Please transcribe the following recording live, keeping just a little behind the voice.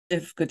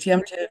Good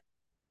Yom Tov,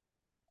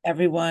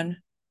 everyone.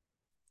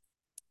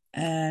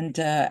 And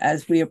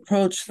as we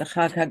approach the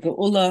Chag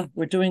HaGeula,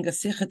 we're doing a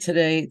Sikha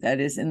today that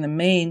is in the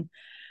main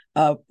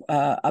about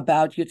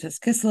Yutas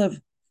Kiselv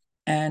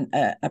and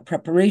a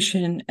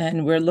preparation.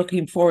 And we're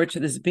looking forward to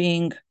this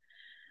being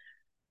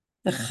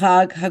the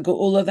Chag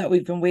HaGeula that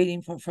we've been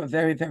waiting for a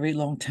very, very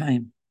long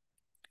time.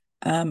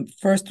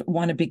 First, I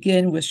want to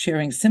begin with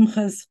sharing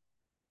Simchas.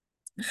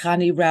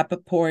 Chani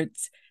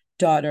Rappaport's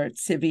daughter,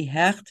 Tzivi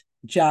Hecht,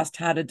 just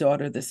had a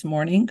daughter this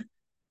morning.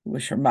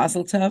 Wish her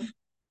Mazel Tov.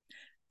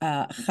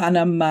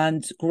 Chana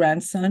Man's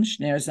grandson,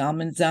 Shner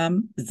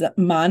Zalman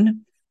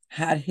Man,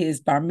 had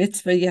his bar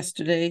mitzvah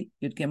yesterday.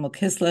 Yud Gimel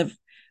Kiselv.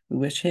 We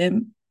wish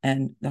him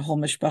and the whole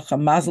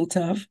mishpacha Mazel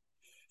Tov.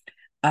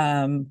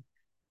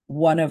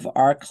 One of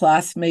our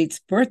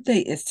classmates' birthday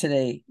is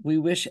today. We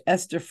wish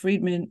Esther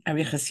Friedman,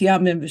 Arichas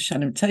Yamim,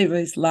 V'shanim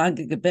Teves,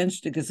 lange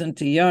gebenchte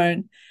gesunte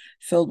Jahren,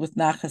 filled with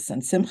nachas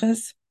and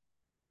simchas.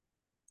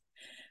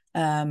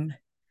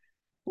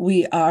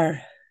 We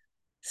are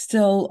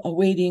still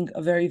awaiting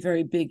a very,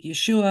 very big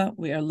Yeshua.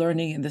 We are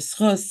learning in the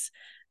schus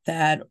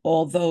that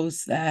all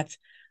those that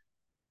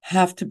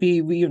have to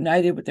be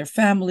reunited with their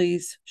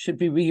families should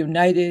be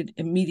reunited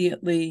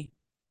immediately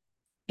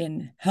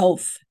in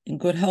health, in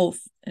good health,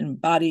 in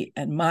body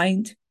and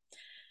mind,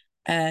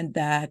 and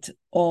that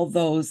all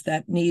those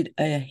that need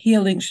a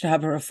healing should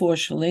have a refuah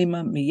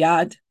shalema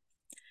miyad,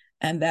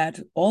 and that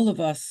all of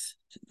us,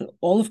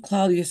 all of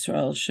Klal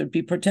Yisrael, should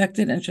be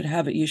protected and should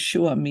have a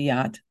Yeshua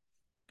miyad.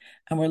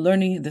 And we're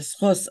learning the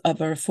schos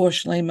of a refuah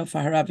shlema for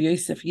Harav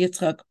Yosef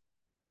Yitzchak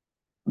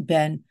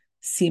ben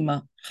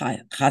Sima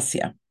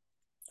Chasia.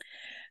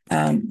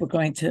 We're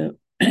going to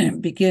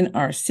begin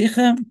our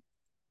sicha.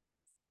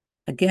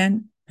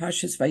 Again,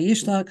 Parshas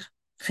Vayislach,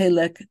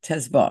 Chelek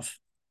Tezvav.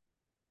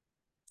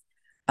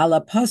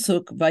 Ala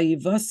pasuk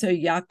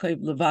Vayivaser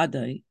Yaakov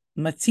levadai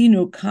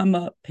matzinu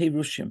kama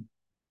perushim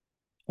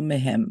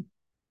umehem.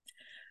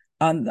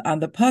 On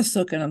the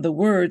pasuk and on the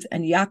words,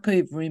 and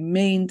Yaakov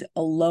remained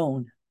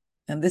alone.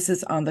 And this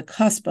is on the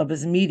cusp of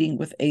his meeting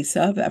with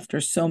Esav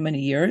after so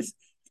many years.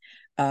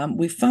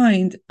 We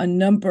find a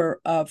number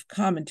of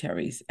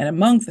commentaries, and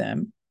among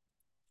them,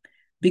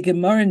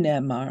 B'Gemara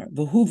Ne'emar,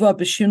 V'huva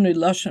b'shinui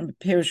lashon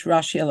b'perish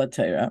Rashi el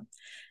HaTorah,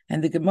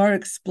 and the Gemara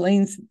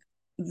explains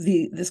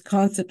this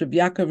concept of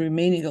Yaakov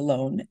remaining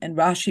alone, and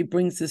Rashi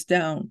brings this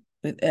down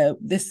with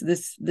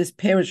this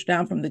parish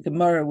down from the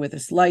Gemara with a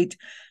slight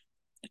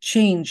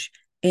change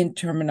in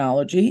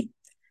terminology.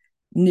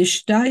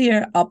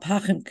 Nishtayer al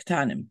pachim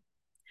ktanim,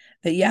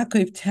 that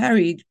Yaakov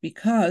tarried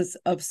because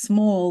of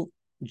small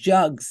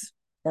jugs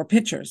or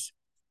pitchers.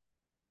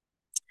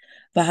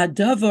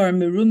 V'hadavar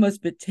merumas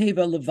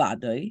b'teva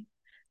levadai,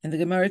 and the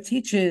Gemara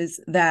teaches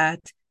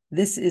that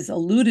this is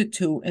alluded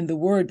to in the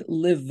word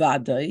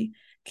levadai,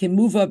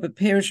 kimuva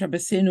b'perish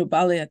rabbeinu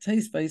balei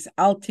haTosfos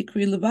al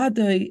tikri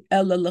levadai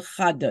ela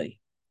lechadai,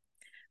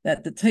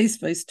 that the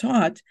Tosfos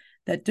taught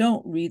that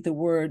don't read the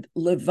word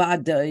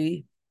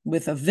levadai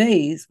with a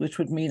vase, which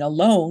would mean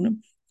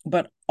alone,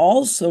 but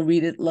also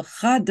read it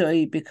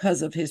lechadai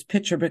because of his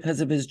pitcher,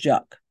 because of his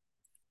jug.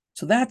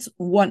 So that's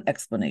one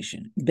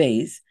explanation.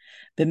 Beis,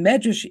 the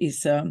Medrash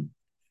Isa,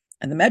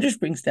 and the Medrash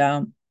brings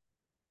down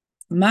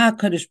Ma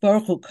Kadosh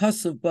Baruch Hu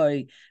Kasav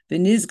Boi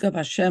V'Nizgav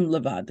Hashem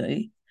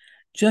Levadai,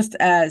 just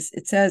as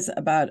it says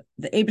about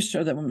the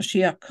Eibishter that when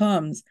Mashiach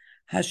comes,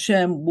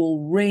 Hashem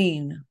will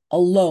reign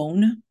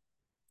alone.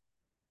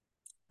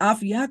 Af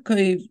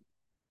Yaakov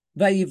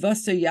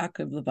Vayivaser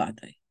Yaakov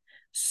Levadai.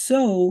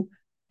 So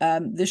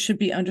this should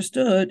be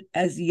understood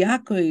as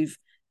Yaakov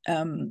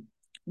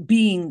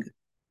being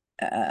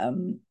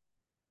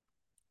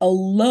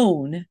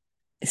alone,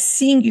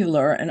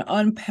 singular and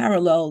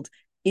unparalleled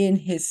in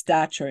his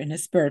stature, in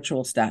his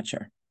spiritual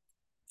stature.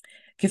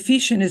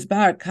 Kefishin is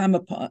bar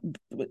pamim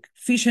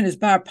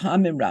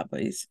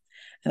rabbis.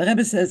 And the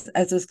Rebbe says,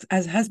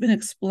 as has been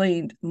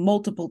explained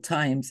multiple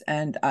times,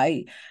 and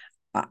I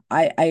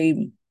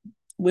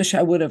wish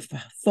I would have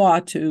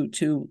thought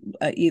to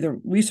either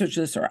research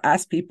this or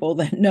ask people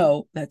that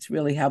know. That's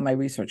really how my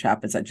research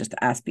happens. I just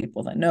ask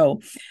people that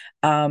know.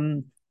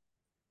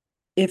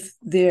 If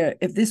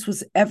this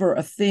was ever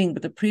a thing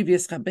with the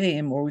previous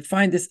Rabbeim, or we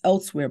find this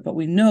elsewhere, but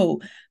we know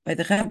by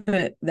the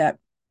Rebbe that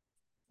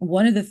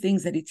one of the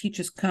things that he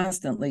teaches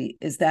constantly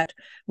is that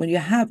when you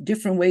have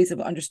different ways of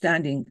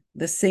understanding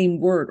the same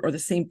word or the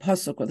same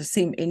pasuk or the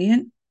same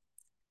inyan,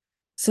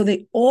 so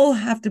they all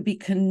have to be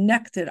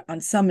connected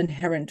on some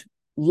inherent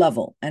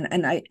level.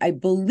 And I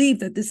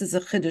believe that this is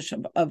a chiddush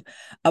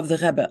of the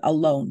Rebbe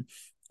alone.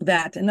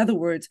 That, in other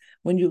words,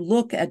 when you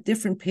look at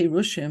different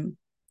perushim,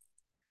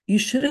 you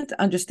shouldn't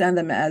understand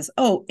them as,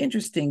 oh,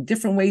 interesting,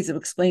 different ways of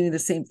explaining the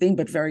same thing,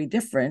 but very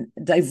different,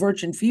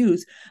 divergent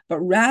views, but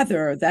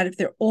rather that if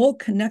they're all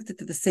connected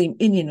to the same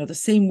inyan or the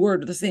same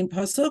word or the same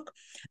pasuk,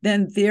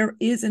 then there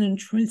is an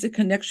intrinsic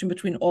connection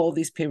between all of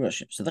these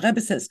perushim. So the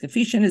Rebbe says,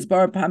 Kefishin is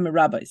bar pamim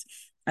rabbis,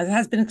 as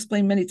has been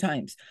explained many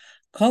times.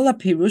 Kol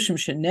ha-perushim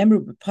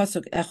shenemru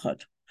b'pasuk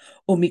echad,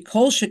 or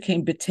mikol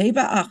shekain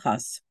b'teva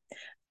achas,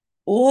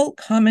 all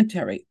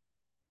commentary,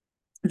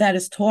 that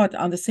is taught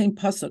on the same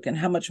pasuk, and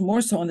how much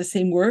more so on the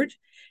same word.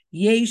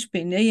 Yesh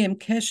beineim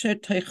kesher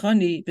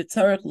teichani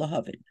b'tzarech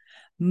lahavin.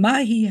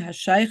 Mahi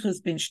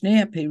hashaychus ben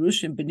shnei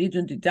perushim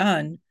benidun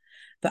didan,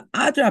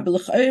 va'adra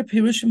b'lechayir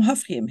perushim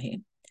hafchim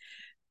he.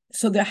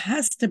 So there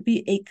has to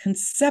be a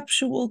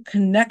conceptual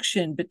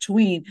connection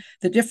between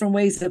the different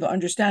ways of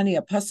understanding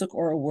a pasuk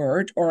or a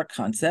word or a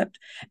concept.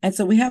 And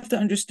so we have to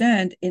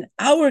understand, in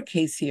our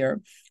case here,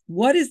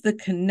 what is the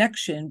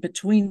connection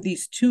between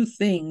these two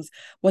things,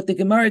 what the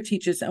Gemara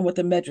teaches and what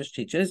the Medrash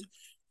teaches.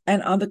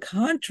 And on the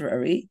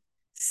contrary,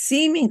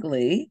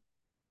 seemingly,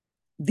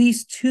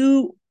 these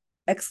two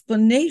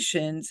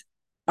explanations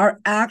are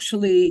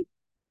actually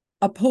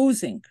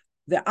opposing,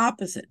 they're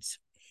opposites.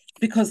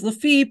 Because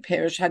Lafi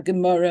Perish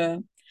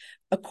HaGemara,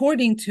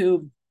 according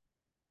to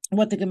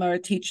what the Gemara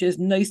teaches,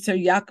 Noiser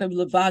Yaakov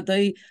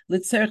Levadai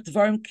Litzerch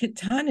Dvarim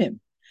Kitanim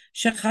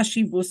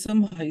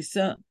Shechashivusam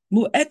Haisa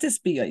Mu'etes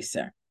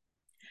B'Yoser.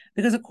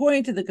 Because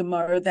according to the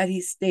Gemara, that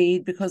he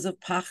stayed because of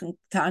Pachim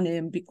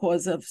Kitanim,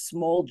 because of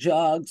small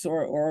jugs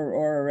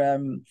or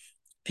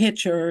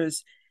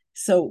pitchers.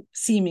 So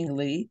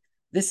seemingly,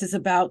 this is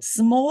about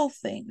small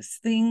things,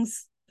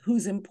 things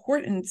whose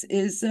importance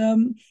is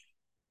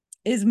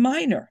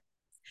minor.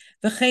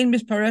 So that's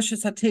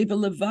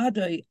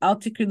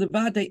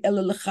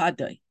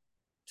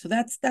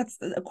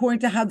according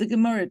to how the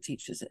Gemara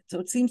teaches it. So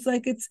it seems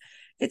like it's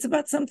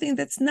about something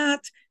that's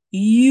not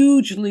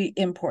hugely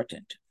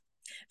important.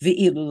 But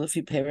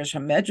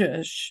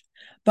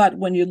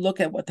when you look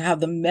at how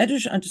the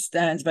Medrash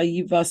understands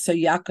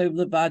Vayivasa Yaakov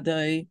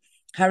levadai,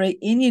 Hare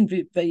Inyan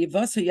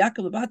Vayivasa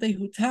Yaakov levadai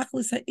hu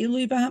tachlis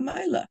ha'ilui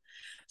v'hamayla.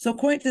 So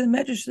according to the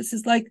Medrash, this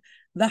is like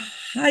the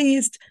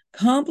highest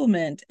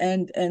compliment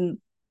and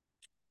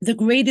the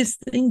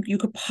greatest thing you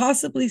could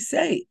possibly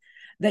say,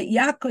 that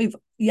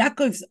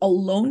Yaakov's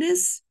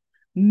aloneness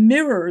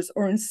mirrors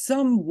or in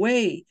some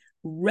way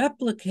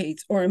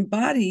replicates or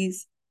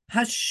embodies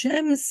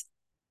Hashem's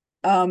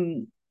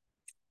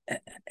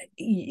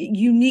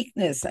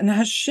uniqueness and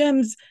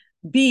Hashem's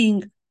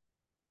being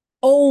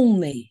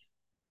only.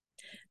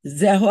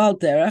 Zehu al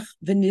derech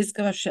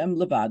v'nizkar Hashem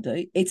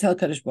levadai etzel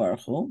kadosh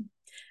baruch hu.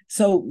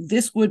 So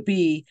this would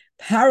be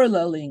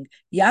paralleling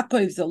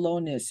Yaakov's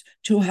aloneness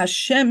to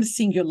Hashem's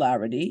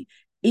singularity,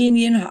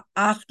 inyan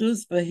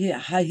ha'achdus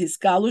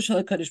v'hisgalus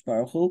shel HaKadosh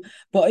Baruch Hu,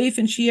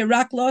 ba'ofen she'yeh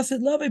rak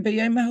la'ased lovei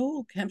b'yom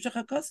ha'hu k'hemshech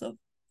ha'kasav.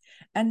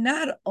 And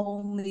not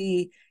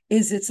only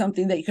is it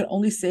something that you can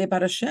only say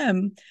about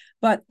Hashem,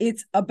 but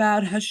it's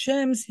about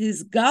Hashem's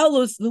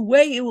hisgalus, the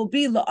way it will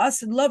be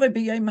la'ased lovei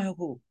b'yom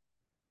ha'hu.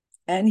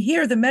 And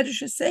here the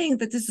Medrash is saying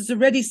that this is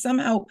already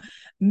somehow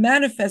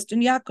manifest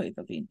in Yaakov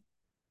Avinu.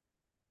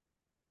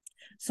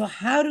 So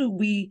how do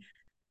we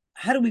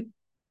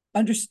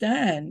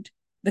understand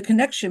the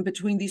connection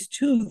between these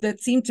two that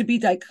seem to be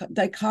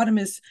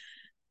dichotomous,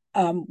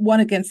 one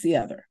against the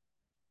other?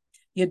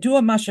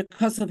 Yadua Masha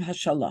Kiselv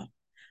Hashalah.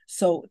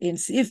 So in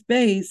Seif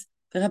Beis,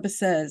 the Rebbe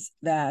says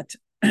that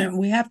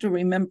we have to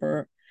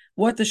remember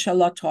what the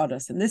Shalah taught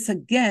us. And this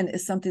again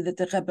is something that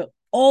the Rebbe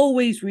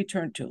always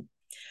returned to.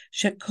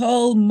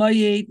 Shekol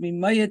Mayed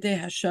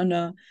Mimayade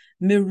Hashana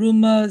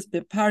Mirumaz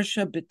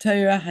Beparsha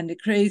B'Torah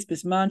Hanikreis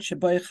Bisman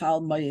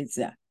Sheboichal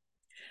Mayedzeh.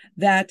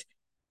 That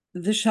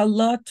the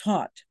Shalah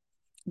taught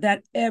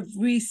that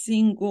every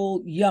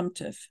single Yom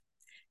Tov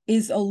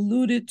is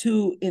alluded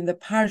to in the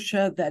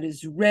Parsha that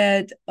is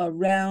read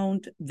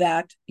around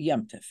that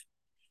Yom Tov.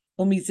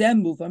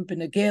 Umizem Muvam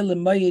B'Negei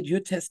L'Mayed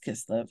Yutes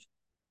Kiselv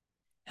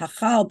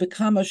Hachal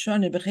B'Kama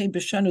Shana B'Chein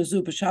B'Shana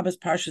Zu B'Shabbos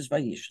Parshas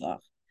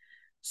Vayislach.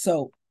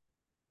 So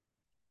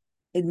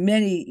in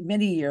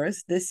many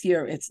years, this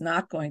year it's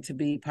not going to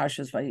be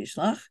Parshas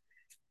Vayislach,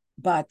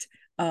 but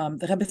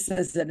the Rebbe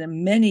says that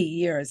in many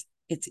years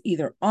it's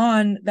either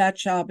on that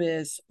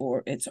Shabbos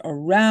or it's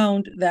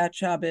around that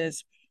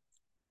Shabbos.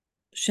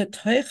 So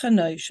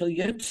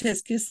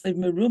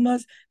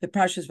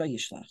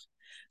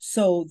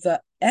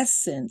the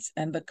essence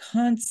and the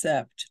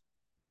concept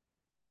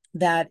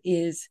that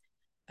is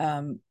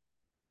that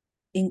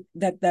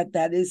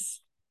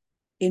is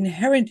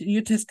inherent in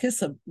Yutes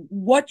Kiselv,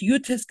 what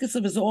Yutes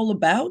Kiselv is all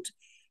about,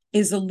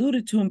 is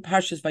alluded to in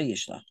Parshas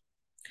Vayislach.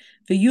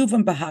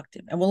 V'yuvam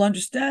b'haktim, and we'll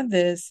understand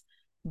this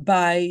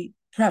by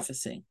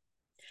prefacing.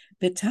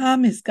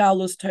 B'tam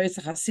hisgalus toris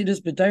hasidus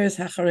b'doris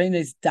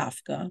hacharenes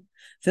dafka,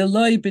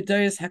 v'loi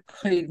b'doris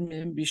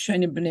hakoyim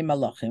b'shonim b'nei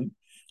malachim.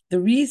 The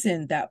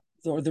reasons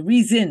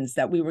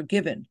that we were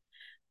given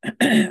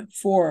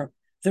for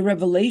the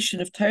revelation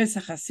of toris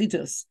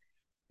hasidus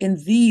in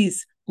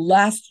these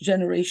last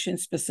generation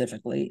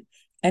specifically,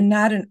 and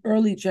not in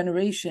early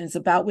generations,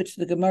 about which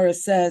the Gemara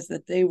says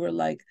that they were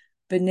like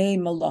B'nai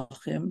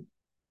Malachim.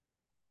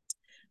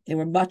 They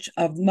were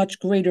of much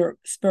greater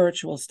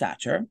spiritual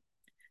stature.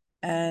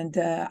 And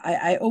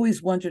I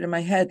always wondered in my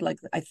head, like,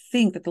 I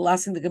think that the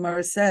last thing the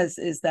Gemara says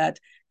is that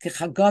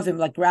Kechagavim,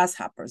 like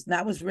grasshoppers, and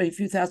that was already a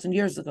few thousand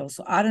years ago.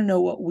 So I don't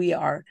know what we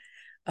are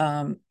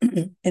in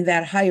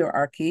that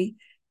hierarchy.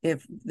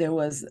 if there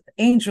was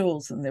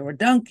angels and there were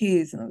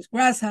donkeys and there was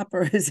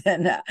grasshoppers,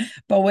 and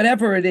but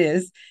whatever it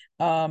is,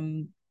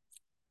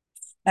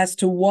 as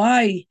to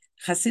why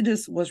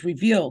Hasidus was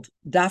revealed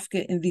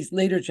dafke in these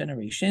later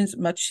generations,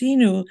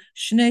 Machinu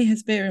Shnei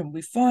Hesberim,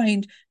 we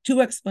find two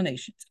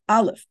explanations.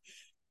 Aleph,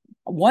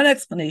 one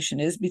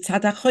explanation is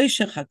bitzad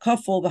hachoshech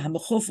hakafol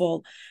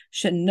v'hamechufol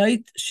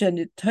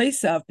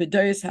shenitoisav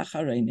b'doris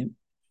hacharenim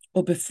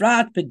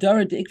ubefrat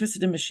b'dora deikvus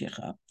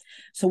demashiach.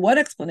 So one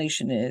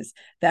explanation is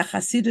that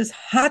Hasidus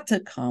had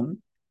to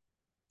come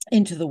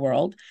into the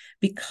world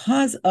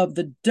because of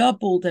the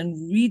doubled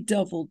and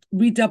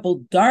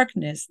redoubled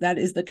darkness that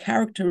is the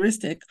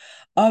characteristic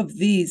of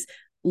these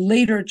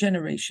later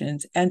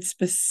generations, and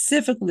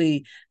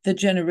specifically the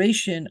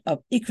generation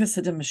of Ikvus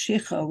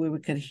Mashiach, where we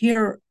could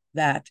hear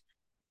that.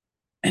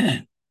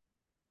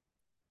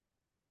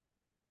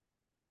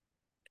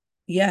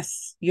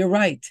 Yes, you're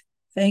right.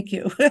 Thank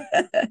you.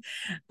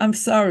 I'm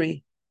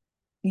sorry.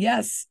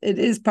 Yes, it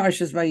is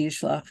Parshas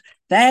Vayislach.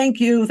 Thank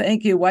you.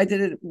 Why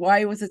did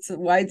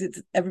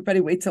everybody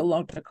wait so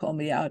long to call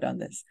me out on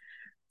this?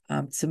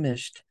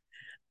 Tzumished.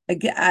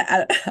 Again,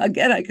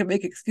 I can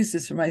make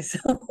excuses for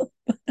myself.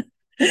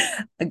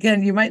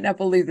 Again, you might not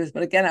believe this,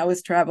 but again, I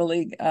was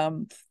traveling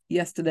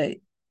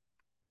yesterday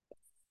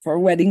for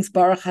weddings,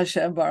 Baruch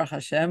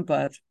Hashem,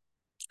 but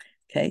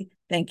okay,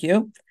 thank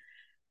you.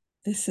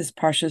 This is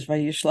Parshas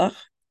Vayislach.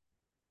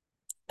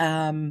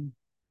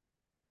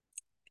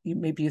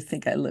 Maybe you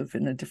think I live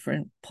in a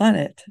different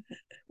planet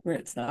where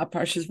it's not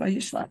Parshas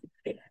Vayislach.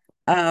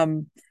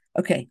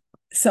 Okay,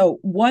 so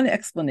one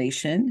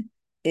explanation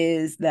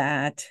is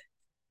that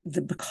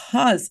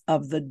because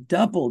of the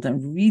doubled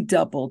and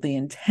redoubled the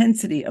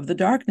intensity of the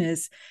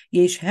darkness,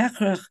 yesh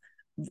hechrach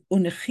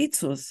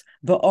unechitzos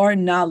ba'or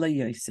nala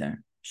yoser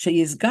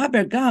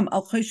sheyizgaber gam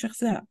al choshech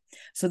zeh.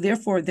 So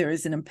therefore, there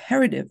is an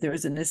imperative, there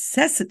is a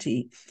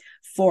necessity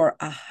for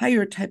a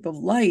higher type of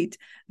light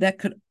that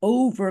could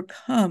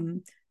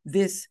overcome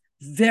this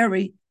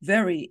very,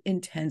 very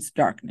intense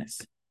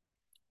darkness.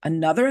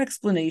 Another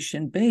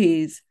explanation,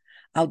 Beis,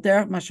 al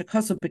derech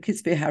mashakaso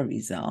bekitzvei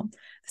Harizal. The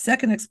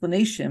second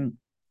explanation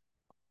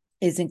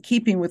is in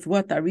keeping with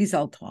what the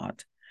Arizal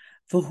taught.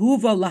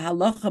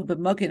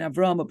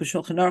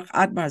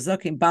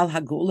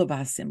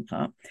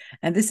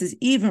 And this is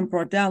even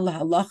brought down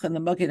lahalacha in the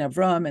Magen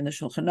Avram and the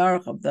Shulchan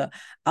Aruch of the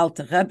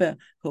Alter Rebbe,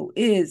 who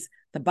is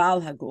the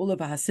Baal HaGeula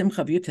v'Hasimcha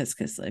of Yutes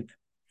Kiselv.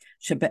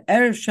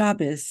 Shebe'erev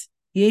Shabbos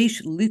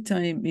yesh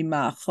litoim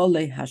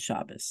mima'acholei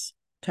haShabbos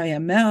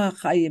tayameh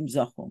chayim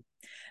zachu.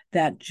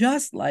 That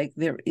just like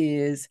there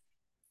is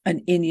an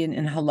Indian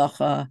in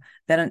halacha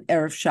that on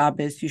Erev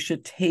Shabbos you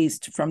should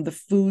taste from the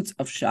foods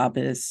of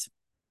Shabbos,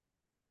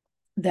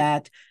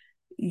 that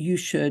you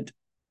should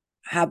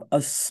have a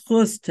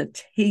schus to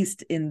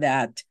taste in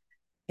that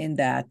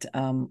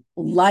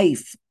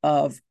life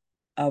of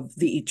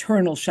the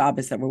eternal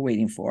Shabbos that we're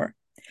waiting for.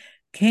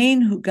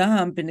 Kain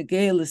hugam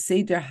b'negei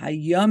l'seder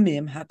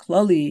hayamim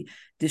haklali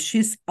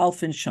deshis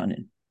alfin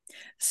shonin.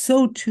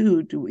 So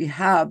too do we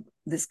have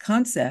this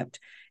concept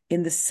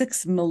in the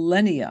 6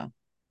 millennia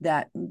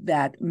that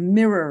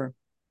mirror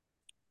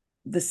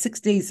the 6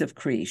 days of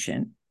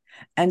creation.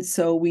 And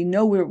so we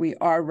know where we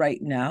are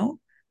right now,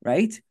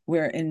 right?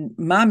 We're in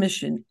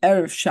Mamish in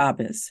Erev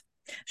Shabbos.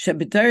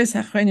 Shebedaris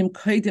hachrenim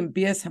koidim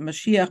bias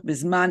hamashiach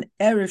bizman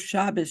Erev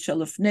Shabbos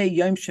shalofnei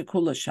yom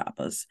shekula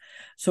Shabbos.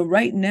 So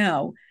right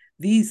now,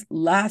 these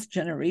last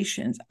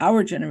generations,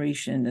 our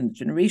generation and the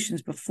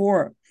generations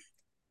before,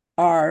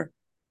 are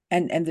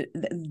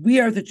we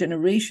are the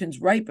generations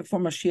right before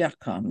Mashiach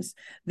comes.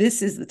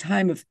 This is the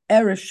time of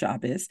Erev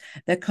Shabbos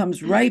that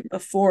comes right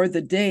before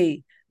the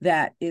day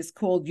that is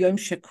called Yom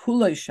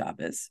Shekulei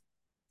Shabbos,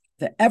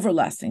 the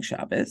everlasting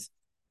Shabbos.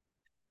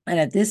 And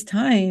at this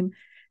time,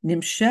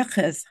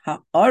 Nimsheches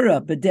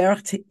ha'ara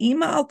b'derech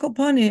te'ima al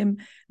kopanim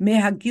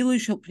mehagilu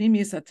shel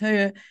pnimius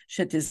haTorah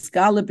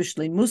shetizgala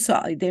b'shleimusa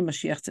al yidei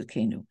Mashiach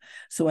tzedkenu.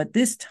 So at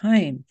this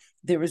time,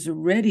 there is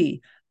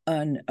already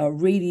a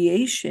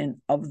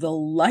radiation of the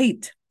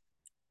light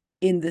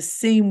in the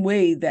same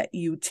way that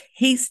you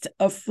taste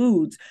of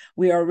foods.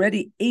 We are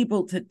already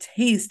able to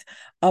taste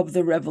of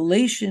the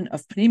revelation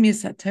of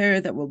Pnimius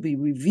HaTorah that will be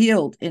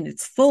revealed in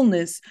its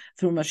fullness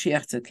through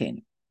Mashiach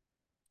tzedkenu.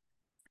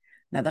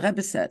 Now the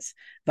Rebbe says,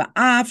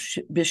 "Va'af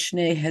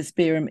b'shnei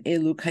hesberim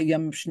elu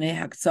kayam b'shnei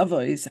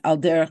haktzavos al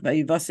derech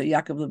vayivasa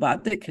Yaakov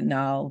levadei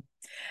kanal."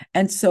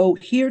 And so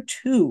here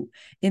too,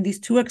 in these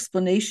two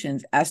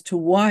explanations as to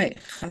why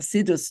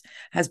Hasidus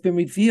has been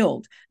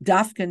revealed,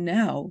 Dafka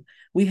now,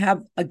 we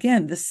have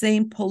again the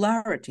same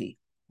polarity.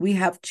 We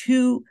have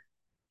two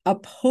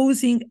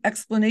opposing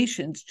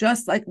explanations,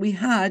 just like we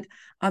had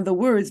on the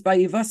words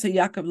Vayivasa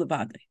Yaakov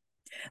levadei.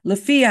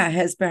 Lefia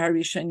has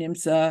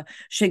beharishanimsa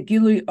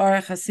shegilui or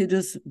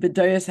Hasidus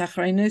b'doyas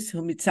hachreinis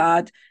hu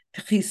mitzad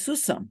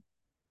chisusam.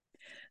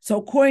 So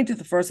according to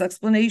the first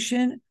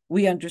explanation,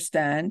 we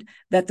understand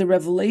that the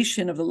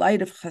revelation of the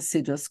light of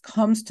Hasidus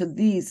comes to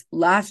these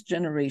last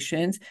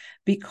generations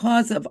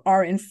because of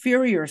our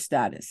inferior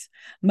status.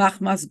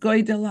 Machmas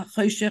goydel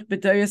hachoshech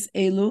b'dayos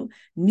elu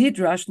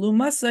nidrash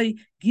lumasay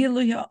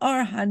gilu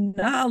ha'ar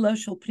hanala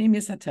shel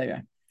pnimis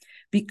haTorah.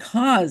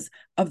 Because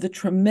of the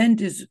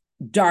tremendous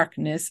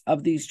darkness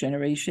of these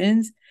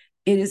generations,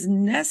 it is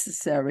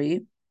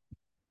necessary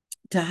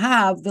to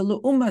have the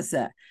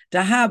le'umazeh,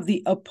 to have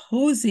the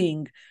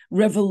opposing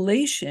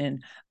revelation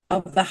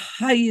of the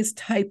highest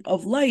type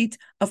of light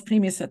of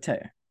Pnimis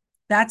HaTorah.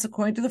 That's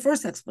according to the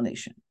first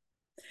explanation.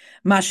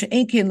 But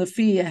in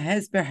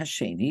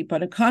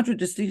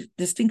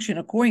contradistinction,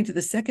 according to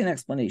the second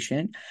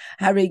explanation,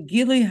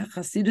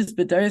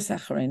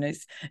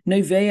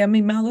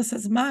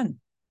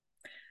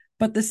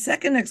 but the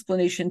second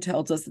explanation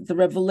tells us that the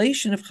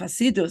revelation of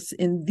Hasidus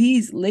in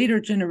these later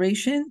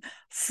generations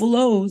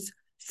flows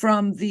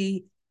from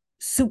the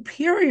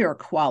superior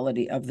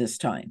quality of this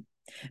time.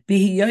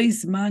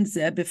 Because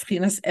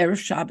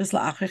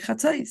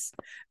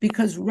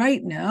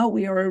right now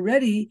we are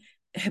already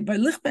by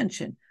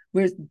Lichbenchen,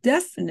 we're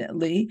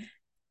definitely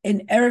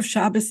in Erev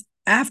Shabbos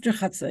after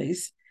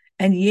Chatzos,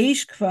 and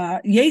yesh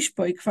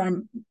boi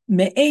kvar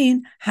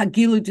me'ein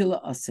hagilu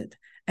dila asid.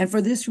 And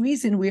for this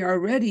reason, we are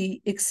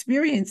already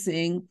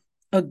experiencing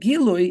a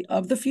gilui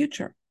of the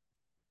future.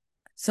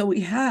 So we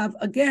have,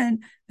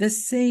 again, the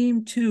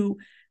same two,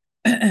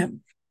 that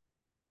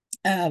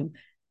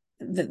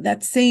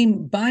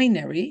same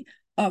binary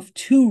of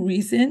two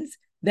reasons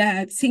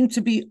that seem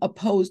to be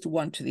opposed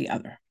one to the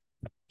other.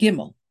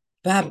 Gimel,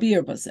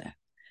 v'habir bazeh.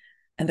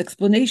 And the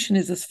explanation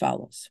is as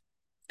follows.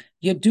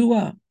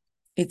 Yadua,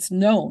 it's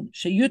known,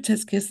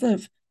 sheyutes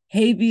Kiselv,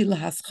 hevi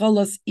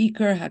lahaschalas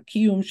ikar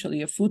hakiyum shel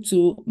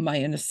yafutzu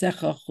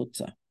ma'yanesecha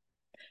chutza.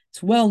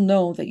 It's well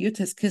known that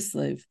Yutes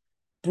Kiselv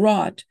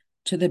brought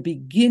to the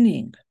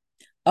beginning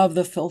of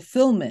the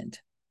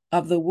fulfillment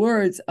of the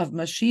words of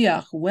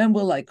Mashiach, when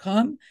will I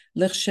come?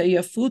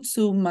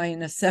 L'chsheyafutzu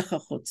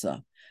ma'yanesecha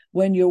chutza.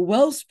 When your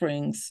well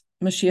springs,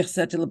 Mashiach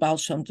said to the Baal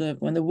Shem Tov,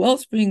 when the well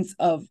springs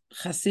of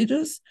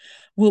Chasidus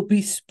will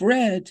be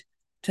spread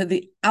to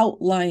the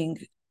outlying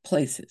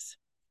places.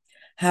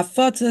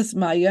 Hafatzas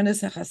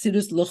ma'yanes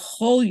haChasidus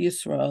l'chol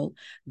Yisrael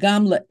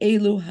gam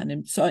le'elu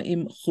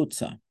hanimtzaim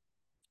chutza.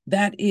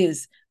 That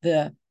is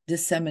the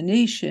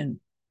dissemination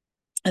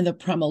and the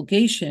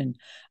promulgation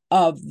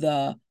of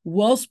the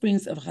well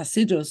springs of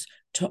Hasidus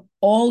to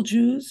all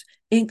Jews,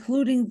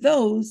 including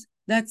those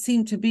that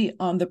seem to be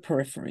on the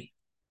periphery.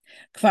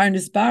 Kvar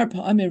nisbar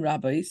pa'amim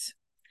rabbis,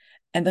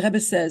 and the Rebbe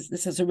says,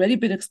 this has already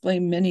been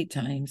explained many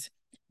times,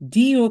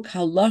 diuk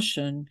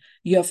halashon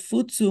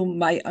yafutzu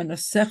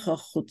ma'yanesecha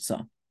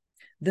chutza.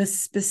 The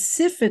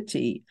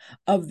specificity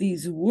of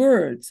these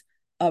words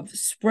of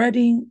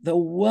spreading the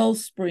well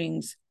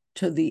springs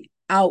to the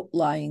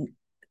outlying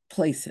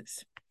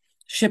places.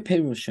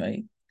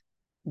 Sheperushai.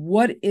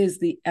 What is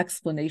the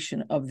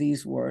explanation of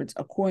these words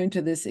according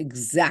to this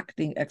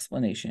exacting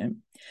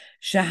explanation?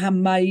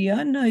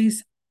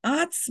 Shahamayanais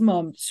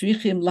atzmam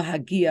tzrichim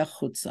lahagia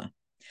chutza.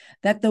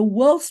 That the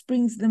well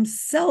springs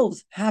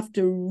themselves have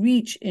to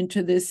reach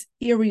into this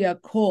area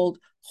called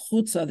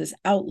chutza, this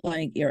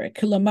outlying area.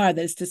 Kilamar,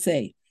 that is to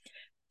say,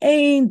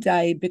 ein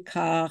dai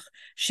bekach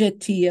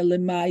shetia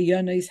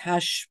lemayanis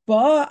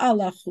hashpa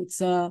ala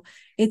chutza.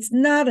 It's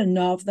not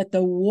enough that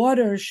the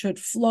water should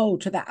flow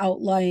to the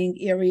outlying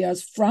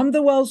areas from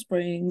the well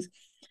springs,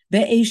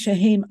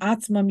 be'eshahem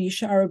atzmam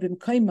yisharu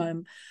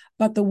b'mkaimam,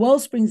 but the well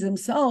springs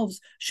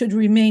themselves should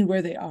remain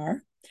where they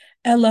are.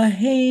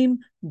 Elahem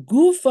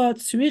gufa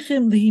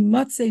tzrichim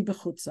lihimatze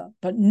bechutza.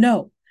 But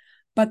no,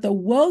 but the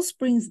well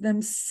springs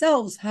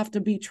themselves have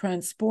to be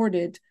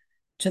transported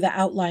to the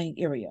outlying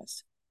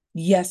areas.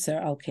 Yes, sir,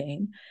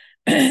 Al-Kain,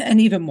 and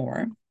even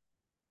more.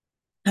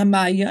 The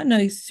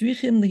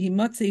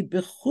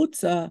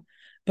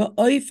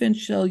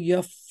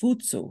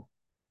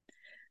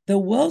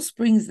well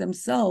springs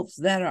themselves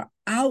that are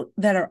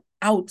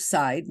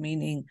outside,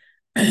 meaning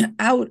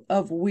out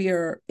of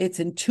where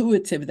it's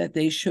intuitive that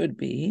they should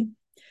be,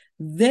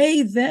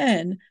 they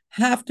then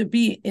have to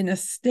be in a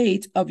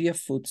state of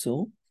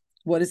yafutzu.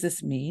 What does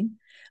this mean?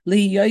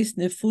 Liyos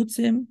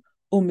nefutzim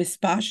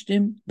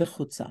umispashtim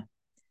bechutza.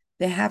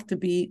 They have to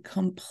be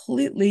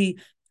completely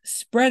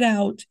spread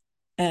out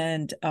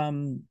and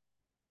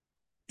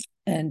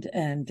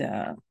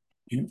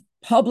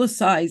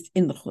publicized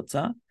in the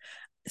chutza.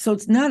 So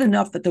it's not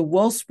enough that the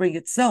wellspring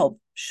itself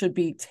should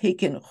be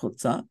taken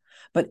chutza,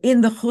 but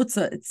in the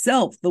chutza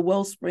itself, the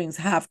well springs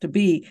have to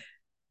be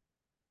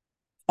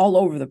all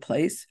over the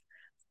place.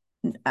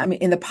 I mean,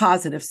 in the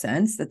positive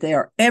sense that they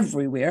are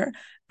everywhere.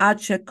 Ad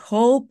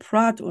shekol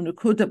prat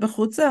unukuda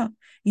bechutza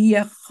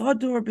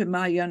yechadur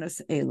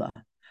b'mayanos ela.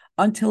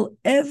 Until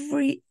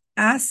every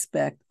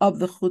aspect of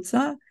the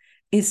chutza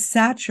is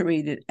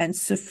saturated and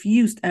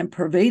suffused and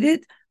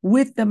pervaded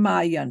with the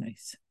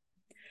ma'ayanos.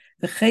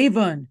 The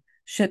chevon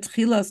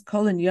shetchilas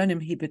kol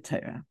inyanim hi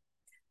b'Torah,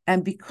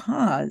 and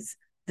because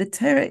the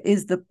Torah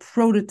is the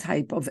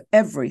prototype of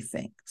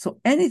everything. So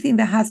anything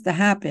that has to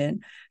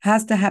happen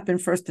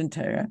first in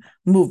Torah.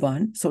 Move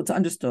on. So it's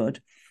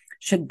understood.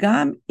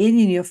 Shagam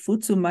inyan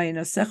yafutzu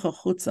ma'inasecha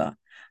chutza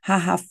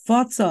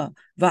hahafotza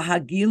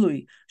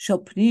v'hagilui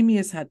shel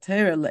pnimius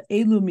haTorah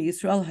le'elu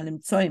miYisrael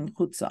hanimtzoim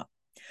chutza.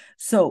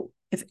 So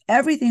if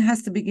everything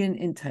has to begin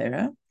in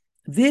Torah,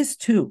 this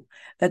too,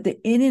 that the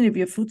inyan of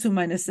yafutzu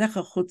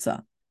ma'inasecha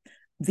chutza,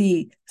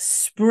 the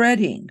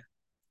spreading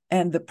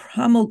and the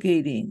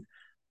promulgating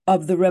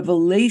of the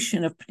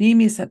revelation of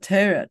Pnimius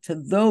HaTorah to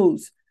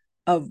those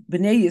of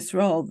Bnei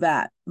Yisrael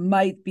that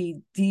might be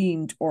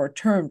deemed or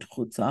termed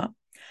chutza,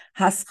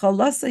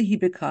 haschalasa hi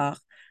bekach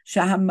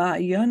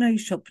shahamayana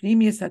shel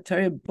Pnimius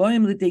HaTorah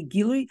boim l'dei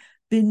gilui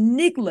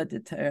benigla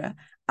d'Torah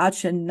ad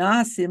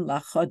shenasim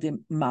lachodim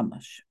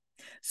mamash.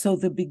 So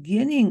the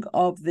beginning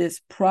of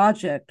this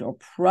project or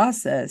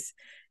process,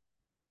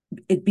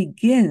 it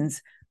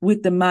begins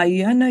with the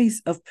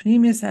Mayanis of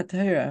Pnimius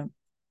HaTorah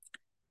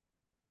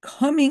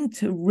coming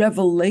to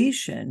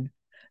revelation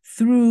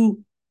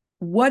through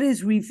what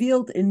is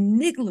revealed in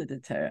Nigla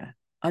d'Torah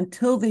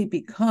until they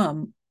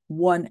become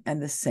one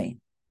and the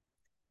same.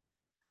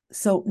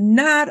 So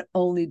not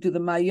only do the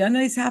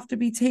Mayanis have to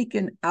be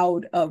taken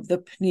out of the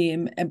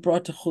Pnim and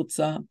brought to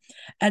Chutzah,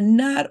 and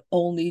not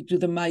only do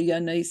the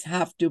Mayanis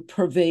have to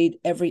pervade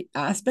every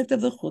aspect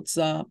of the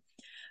Chutzah,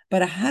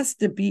 but it has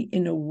to be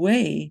in a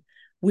way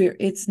where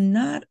it's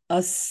not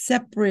a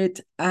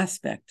separate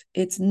aspect.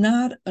 It's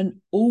not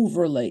an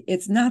overlay.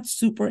 It's not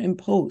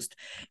superimposed.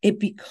 It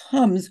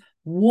becomes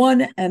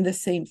one and the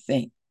same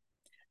thing.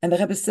 And the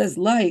Rebbe says,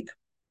 like,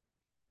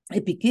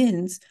 it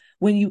begins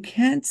when you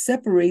can't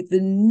separate the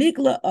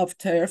nigla of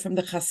Torah from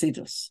the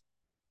Chasidus.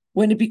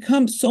 When it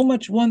becomes so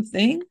much one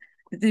thing,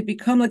 that they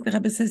become, like the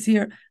Rebbe says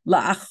here,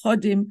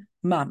 la'achodim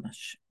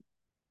mamash.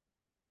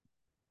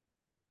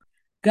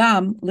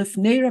 Gam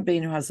lifnei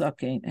Rabbeinu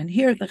Hazaken, and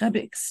here the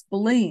Rebbe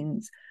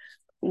explains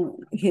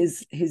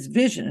his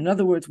vision. In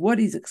other words, what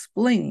he's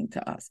explaining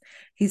to us.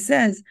 He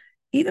says,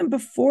 even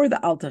before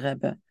the Alter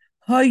Rebbe,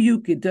 hayu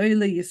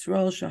gedolei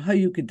Yisrael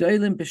shahayu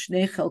gedolim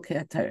b'shnei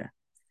chelkei haTorah.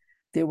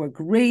 There were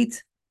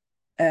great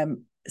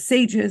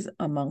sages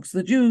amongst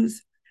the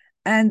Jews,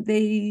 and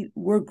they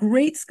were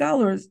great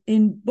scholars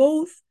in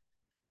both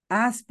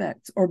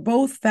aspects or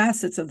both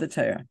facets of the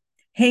Torah.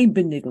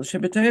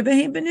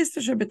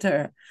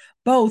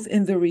 Both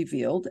in the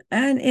revealed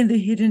and in the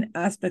hidden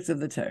aspects of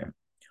the Torah.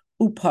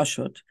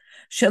 Upashut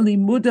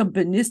shelimuda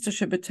b'nista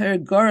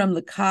shebetorah garam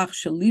lekach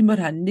shelimud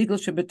hanigel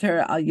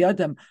shebetorah al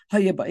yadam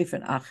haya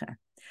ba'ifan acher.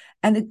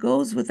 And it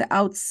goes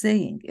without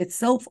saying, it's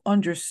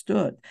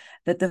self-understood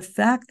that the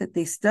fact that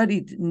they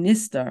studied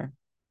Nistar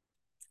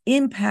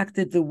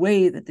impacted the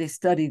way that they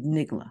studied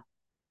Nigla.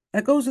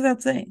 That goes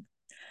without saying.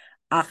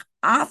 Ach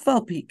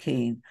afal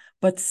pikein,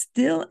 but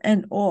still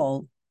and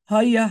all,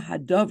 haya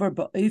hadavar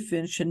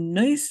ba'ofen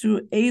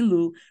shenoisru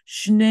elu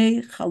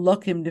shnei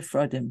chalokim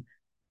nifradim,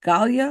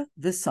 Galia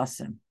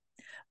v'sasim.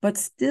 But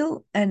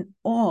still and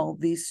all,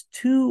 these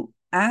two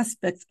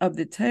aspects of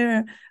the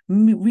Torah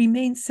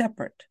remain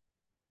separate.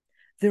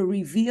 The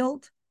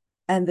revealed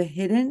and the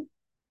hidden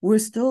were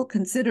still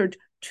considered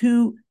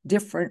two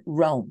different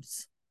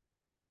realms.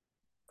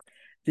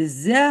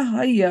 V'zeh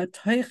haya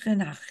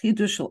toichen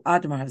hachidush shel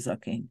Admar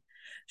Hazaken.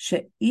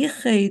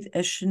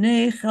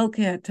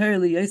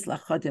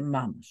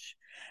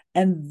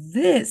 And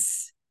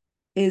this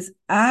is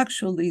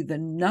actually the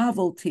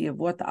novelty of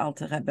what the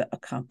Alter Rebbe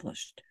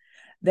accomplished,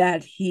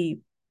 that he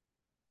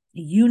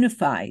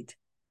unified,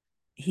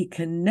 he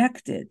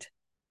connected,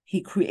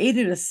 he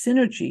created a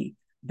synergy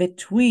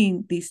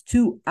between these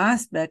two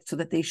aspects so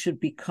that they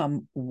should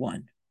become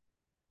one.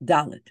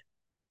 Dalet.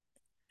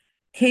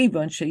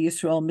 Kevon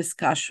sheYisrael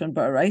miskashron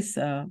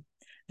ba'araisa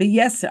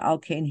v'yeser al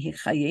kein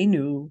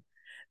hichayenu.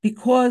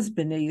 Because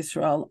Bnei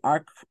Yisrael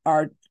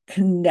are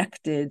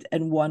connected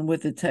and one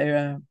with the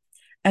Torah,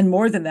 and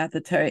more than that,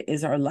 the Torah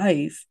is our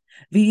life.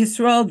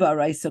 V'Yisrael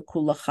v'araisa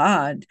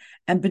kulachad,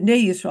 and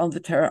Bnei Yisrael and the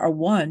Torah are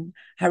one.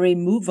 Hare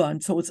move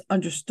on, so it's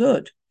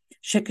understood.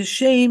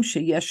 Shekashem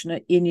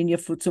sheyeshna inyan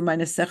yafutzu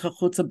ma'asecha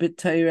chutza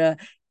b'Torah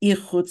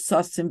ichut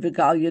sasim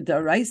v'galia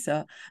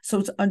daraisa. So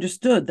it's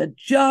understood that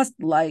just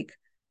like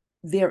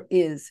there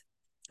is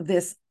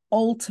this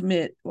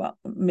ultimate, well,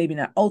 maybe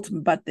not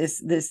ultimate, but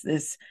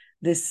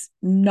this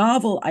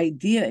novel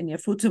idea in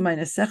Yafutu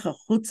Ma'asecha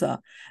Chutza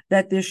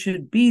that there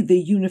should be the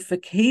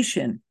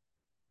unification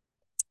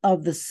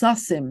of the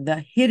sasim, the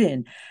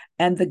hidden,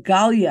 and the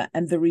galia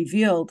and the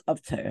revealed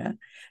of Torah.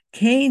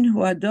 Kain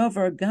hu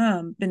adavar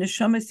gam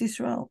b'neshamas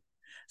Yisrael.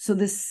 So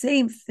the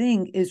same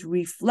thing is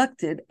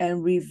reflected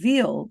and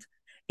revealed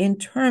in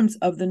terms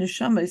of the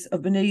neshamas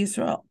of Bnei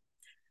Yisrael.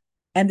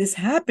 And this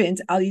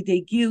happens al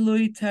yidei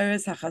gilui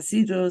Teres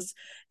hachasidus.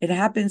 It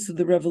happens through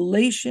the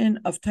revelation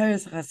of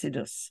Teres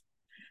hachasidus.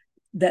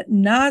 That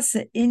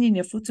nasa inyan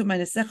yafutu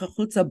ma'asecha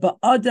chutza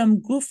ba'adam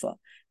gufa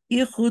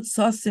ichut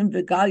sasim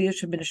v'galia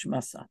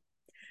shebenishmasa.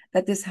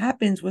 That this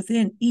happens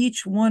within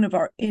each one of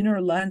our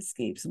inner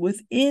landscapes.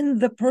 Within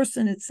the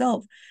person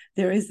itself,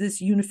 there is this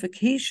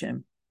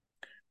unification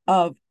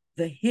of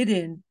the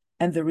hidden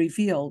and the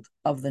revealed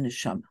of the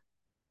neshama.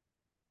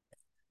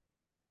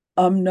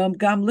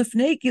 Gam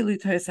lifnei gilui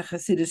Toras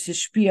HaChasidus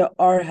hishpia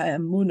or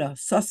ha'emuna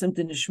sosim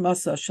de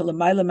nishmasa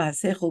shalamayla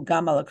mahasechel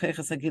gam al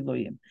hakochos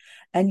hagiluyim.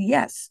 And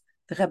yes,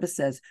 the Rebbe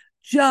says,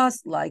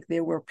 just like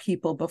there were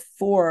people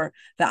before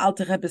the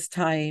Alter Rebbe's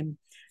time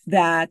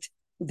that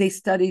they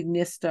studied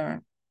Nistar,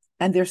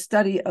 and their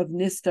study of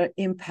Nistar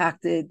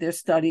impacted their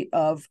study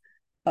of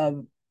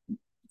the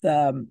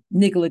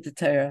Nigla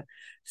Torah,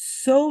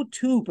 so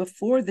too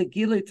before the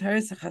Gilui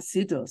Toras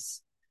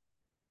HaChasidus,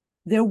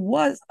 there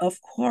was,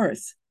 of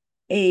course,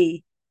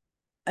 an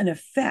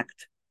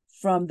effect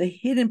from the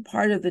hidden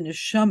part of the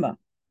neshama,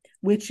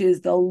 which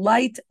is the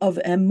light of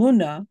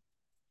emunah,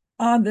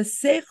 on the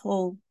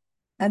seichel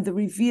and the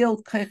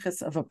revealed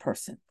kochos of a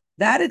person.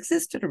 That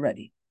existed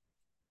already.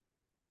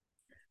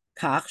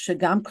 Kach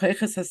shegam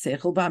kochos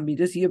haseichel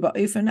ba'amidas yeh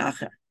ba'ofen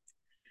acher.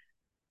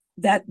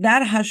 That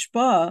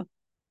hashpah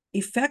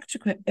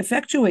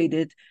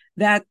effectuated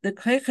that the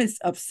kochos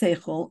of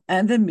seichel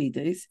and the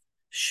midas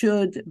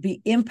should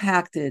be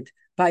impacted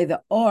by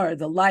the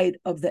light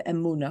of the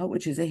emunah,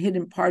 which is a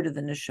hidden part of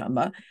the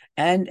neshama,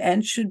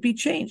 and should be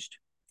changed.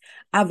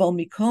 Aval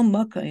mikol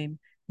makom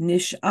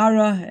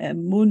nishara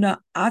emuna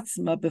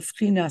atzma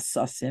b'fchina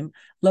sosim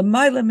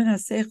lamayla min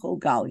haseichel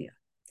galia.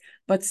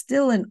 But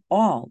still, in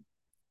all,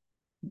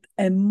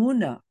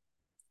 emuna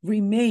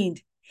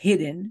remained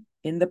hidden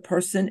in the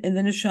person, in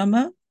the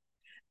neshama,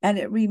 and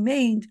it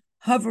remained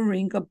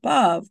hovering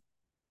above,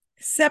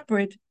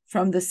 separate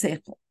from the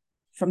seichel,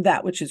 from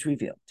that which is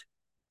revealed.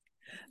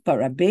 But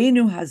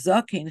Rabbeinu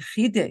Hazaken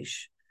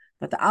Chidesh,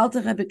 but the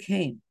Alter Rebbe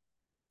came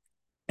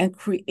and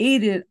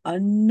created a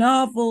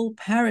novel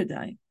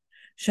paradigm.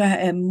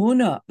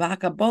 Sha'emuna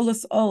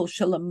v'hakabolas ol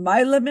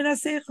shalamayla min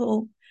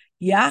haseichel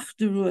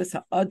yachderu es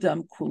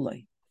ha'adam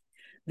kulei.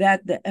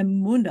 That the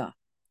emuna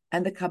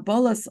and the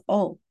kabbalas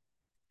ol,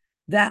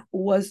 that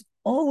was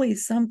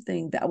always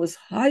something that was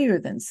higher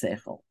than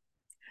seichel,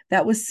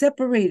 that was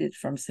separated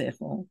from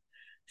seichel,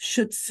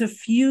 should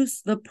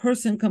suffuse the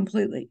person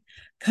completely.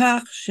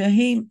 Kach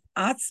shehim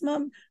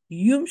atzmam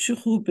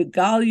yumshuchu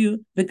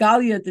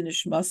begalia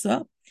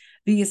denishmasa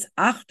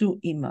v'yisachdu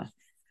ima.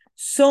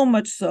 So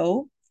much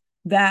so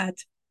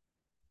that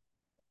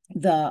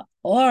the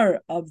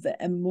or of the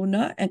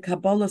emuna and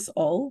kabbalas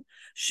ol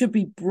should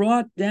be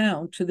brought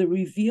down to the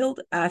revealed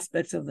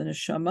aspects of the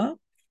neshama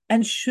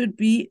and should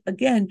be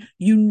again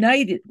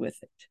united with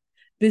it.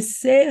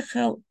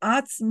 B'seichel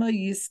atzma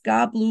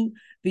yiskablu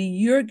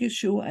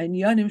v'yurgishu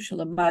anyanim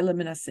shalamayla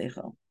min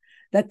haseichel.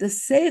 That the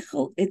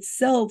seichel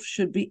itself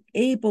should be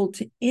able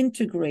to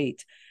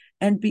integrate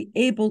and be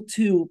able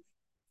to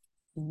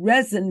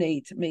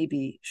resonate,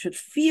 maybe should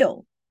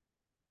feel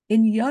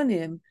in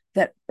yanim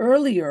that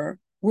earlier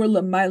were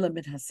lamayla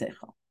min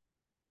haseichel.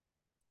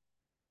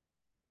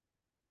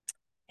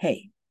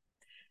 Hey,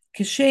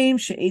 kishem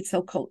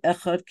she'etzel kol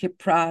echad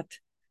kiprat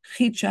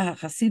chitcha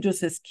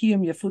hachasidus es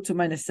kiyum yafutu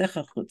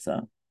ma'nesecha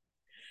chutza.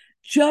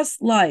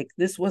 Just like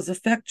this was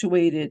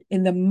effectuated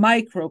in the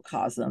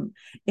microcosm,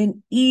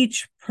 in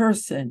each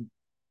person,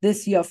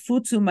 this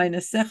yafutu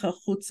ma'nesecha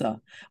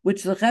chutza,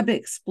 which the Rebbe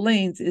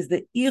explains is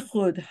the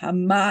ichud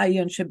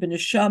hamayon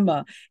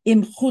shebeneshama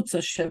im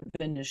chutza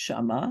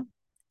shebeneshama,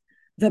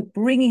 the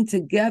bringing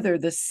together,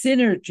 the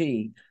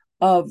synergy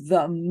of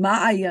the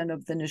ma'ayan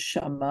of the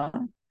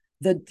neshama,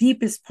 the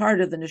deepest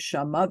part of the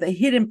neshama, the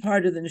hidden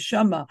part of the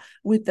neshama,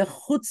 with the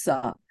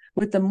chutza,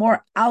 with the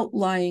more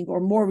outlying or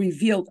more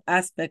revealed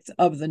aspects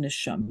of the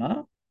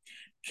neshama.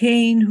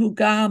 Kain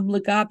hugam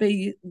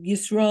legabe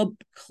Yisrael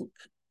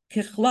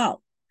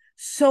kichlal.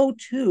 So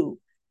too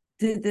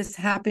did this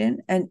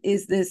happen, and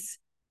is this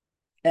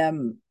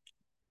the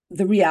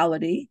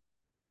reality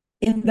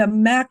in the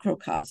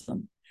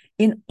macrocosm,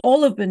 in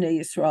all of Bnei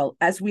Yisrael,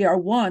 as we are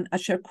one,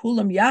 asher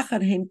kulam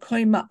yachad heim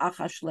koima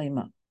achash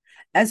lema,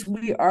 as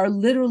we are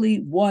literally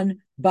one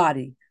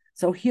body.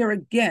 So here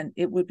again,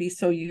 it would be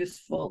so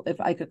useful if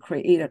I could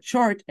create a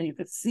chart and you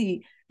could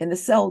see in the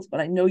cells,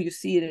 but I know you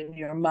see it in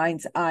your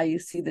mind's eye, you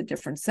see the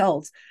different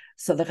cells.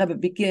 So the Rebbe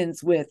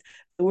begins with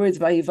the words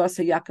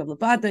Vayivasa Yaakov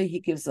Levada. He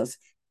gives us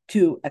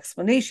two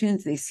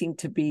explanations. They seem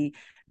to be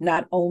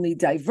not only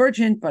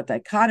divergent, but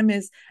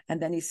dichotomous.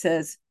 And then he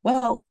says,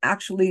 well,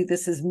 actually,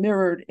 this is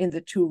mirrored in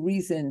the two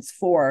reasons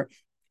for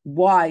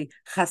why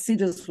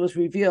Hasidus was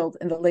revealed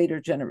in the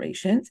later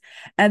generations.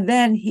 And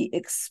then he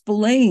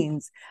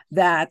explains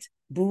that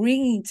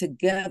bringing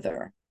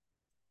together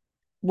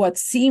what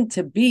seem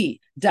to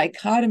be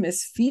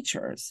dichotomous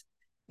features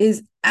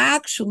is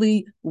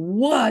actually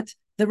what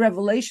the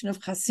revelation of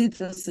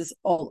Hasidus is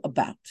all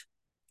about.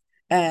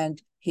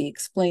 And he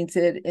explains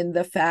it in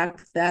the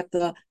fact that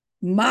the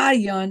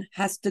Mayan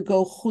has to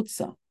go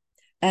chutza,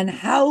 and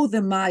how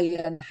the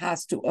Mayan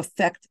has to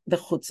affect the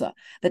chutza,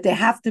 that they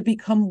have to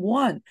become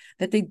one,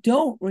 that they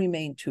don't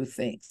remain two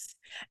things,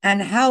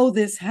 and how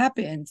this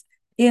happens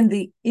in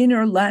the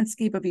inner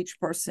landscape of each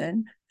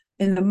person,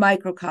 in the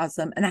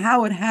microcosm, and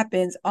how it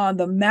happens on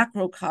the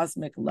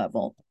macrocosmic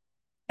level,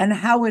 and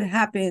how it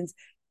happens,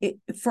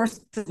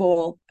 first of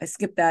all, I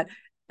skipped that,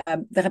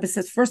 the Rebbe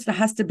says first it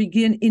has to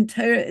begin in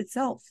Torah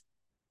itself,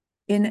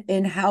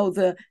 in how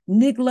the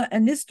Nigla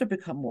and Nister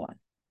become one.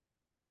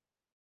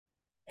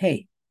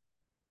 Hey.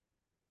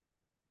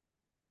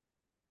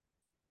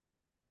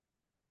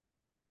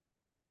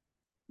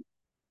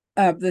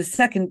 The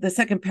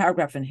second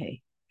paragraph in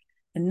Hey.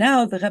 And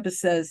now the Rebbe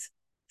says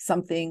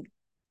something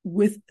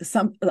with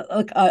some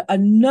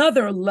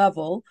another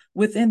level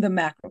within the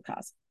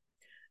macrocosm.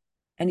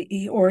 And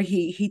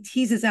he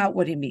teases out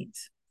what he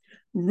means.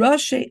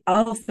 Rashi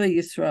Alpha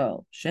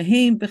Yisrael,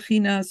 Shahim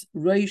Bechinas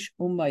Reish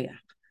Umayach.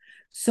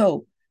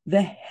 So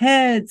the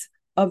heads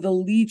of the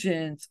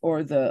legions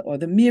or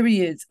the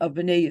myriads of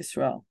Bnei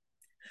Yisrael,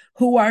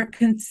 who are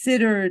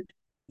considered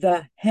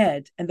the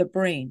head and the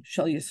brain,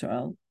 Shel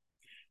Yisrael,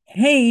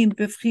 Heim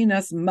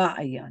Bechinas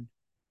Ma'ayan.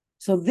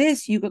 So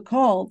this you could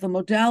call the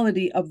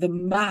modality of the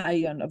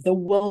Ma'ayan, of the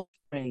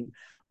wellspring,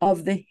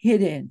 of the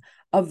hidden,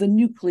 of the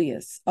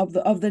nucleus, of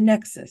the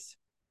nexus.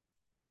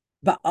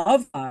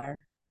 Ba'avar,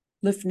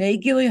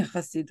 Lifnei Gilui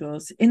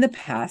Chasidus, in the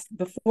past,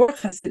 before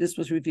Chasidus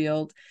was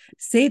revealed,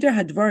 Seder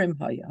Hadvarim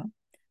Haya,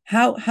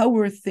 how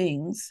were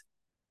things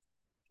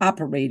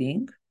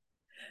operating?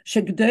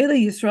 Shegdele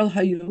Yisrael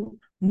Hayu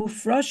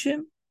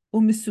Mufrashim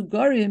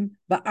Umisugarim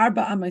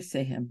Ba'arba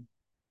Amaisehem.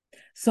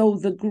 So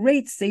the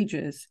great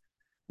sages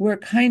were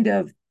kind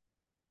of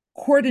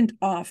cordoned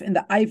off in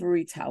the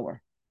ivory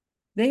tower.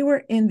 They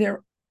were in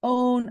their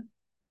own,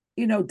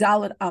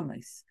 Dalit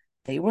Amais.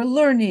 They were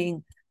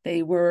learning.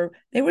 They were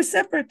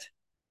separate.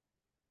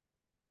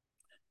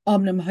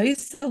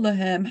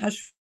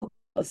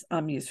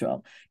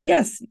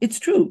 Yes, it's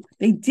true.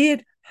 They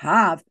did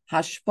have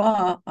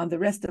hashpah on the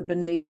rest of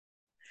Bnei.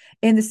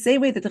 In the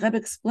same way that the Rebbe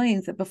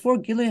explains that before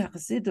Gilui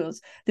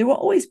HaChasidus, there were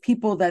always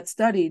people that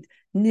studied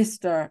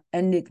Nistar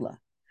and Nigla.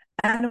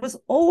 And it was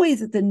always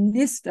that the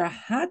Nistar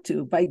had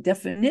to, by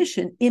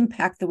definition,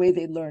 impact the way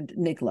they learned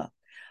Nigla.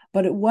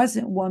 But it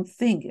wasn't one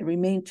thing. It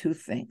remained two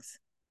things.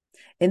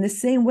 In the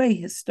same way,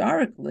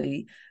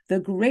 historically, the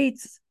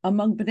greats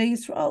among Bnei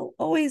Yisrael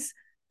always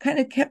kind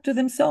of kept to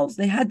themselves.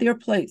 They had their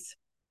place.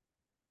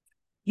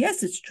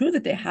 Yes, it's true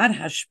that they had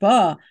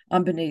hashpah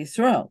on Bnei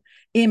Yisrael,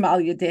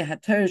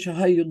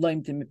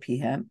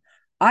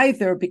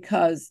 either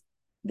because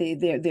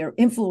their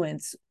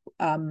influence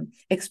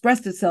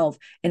expressed itself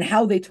in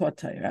how they taught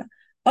Torah,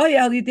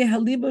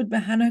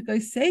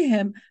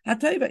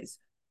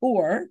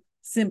 or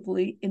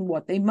simply in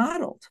what they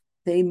modeled.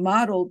 They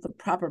modeled the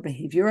proper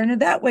behavior, and in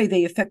that way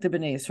they affected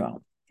Bnei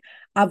Yisrael.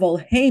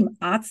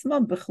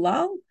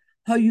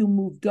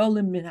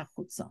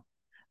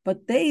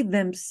 But they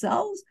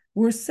themselves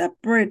were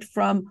separate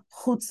from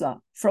chutza,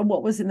 from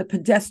what was in the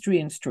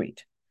pedestrian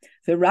street.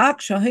 But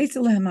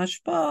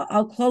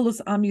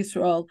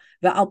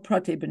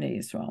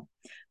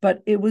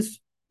it was,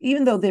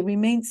 even though they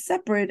remained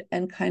separate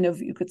and kind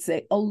of, you could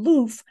say,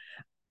 aloof,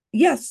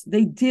 yes,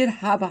 they did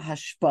have a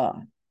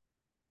hashpah.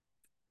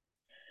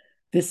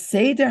 The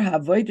Seder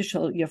Havodah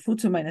Shel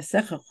Yafutu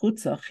Meinesecha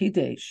Chutza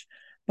Chidesh.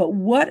 But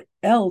what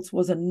else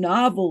was a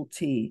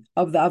novelty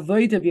of the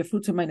avodah of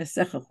Yafutu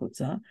Meinesecha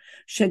Chutza?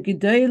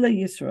 Shegidei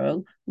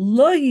Yisrael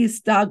lo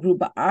yistagru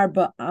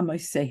ba'arba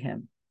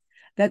amaisehem.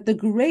 That the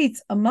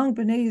greats among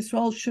Bnei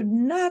Yisrael should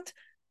not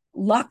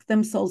lock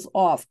themselves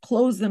off,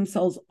 close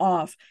themselves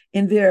off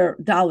in their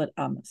Dalit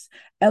Amos.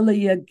 Ela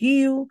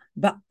yagiu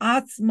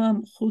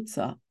ba'atzmam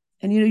chutza.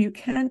 And you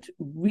can't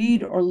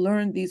read or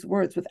learn these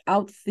words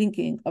without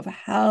thinking of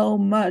how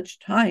much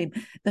time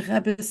the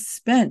Rebbe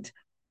spent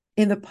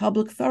in the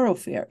public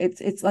thoroughfare.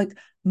 It's like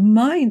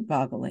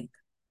mind-boggling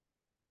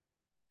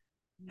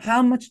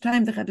how much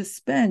time the Rebbe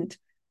spent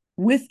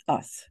with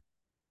us.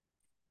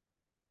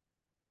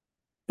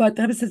 But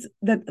the Rebbe says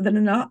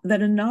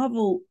that a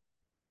novel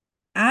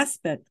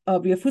aspect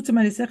of Yafutu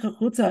Meinesecha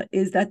Chutza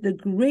is that the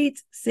great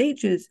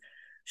sages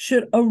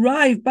should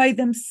arrive by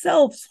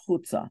themselves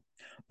chutza.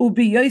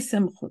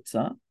 Ubiyosem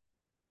chutza,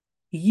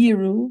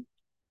 yiru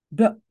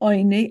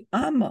be'oinei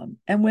amam.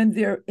 And when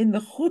they're in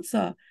the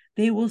chutza,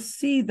 they will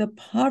see the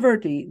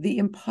poverty, the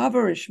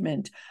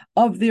impoverishment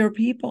of their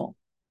people.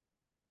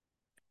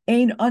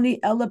 Ein ani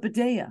ela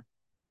b'deya.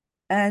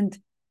 And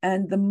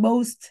the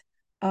most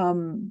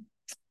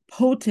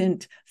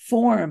potent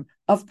form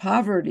of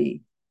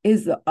poverty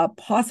is a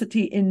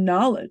paucity in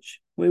knowledge,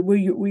 where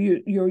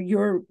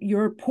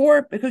you're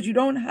poor because you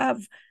don't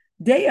have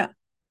deya.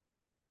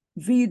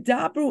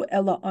 V'yidabru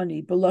ela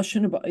ani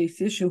b'lashon ba'os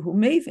yeshu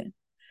mavin.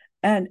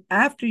 And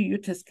after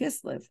Yutas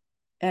Kiselv,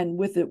 and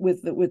with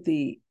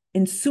the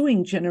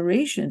ensuing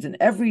generations, and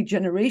every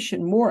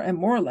generation more and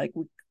more, like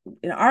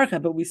in our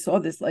Rebbe, we saw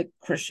this like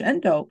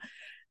crescendo,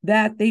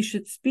 that they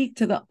should speak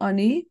to the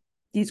ani,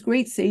 these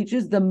great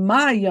sages, the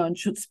Mayan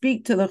should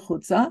speak to the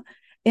chutza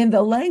in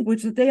the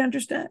language that they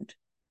understand.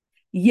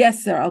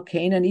 Yes, sir,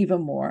 Al-Kain, and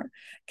even more.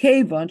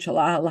 Because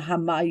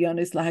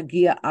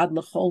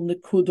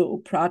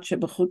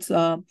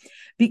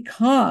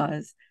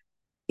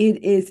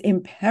it is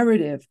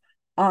imperative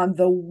on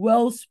the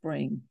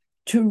wellspring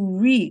to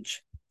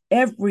reach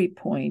every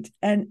point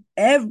and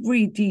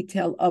every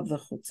detail of the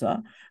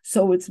chutzah.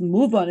 So it's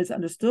move on, it's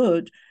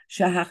understood.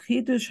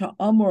 Shahachidush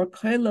ha'amor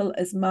kailel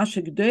es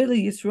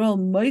mashagdele Yisrael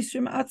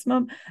moisrim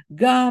atzmam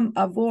gam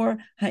avor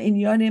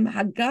ha'inyanim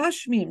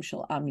hagashmim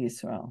shel am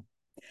Yisrael.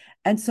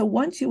 And so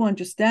once you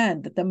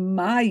understand that the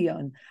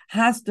mayan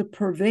has to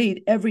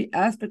pervade every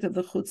aspect of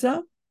the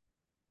chutzah,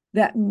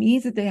 that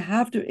means that they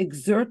have to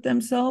exert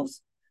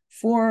themselves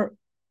for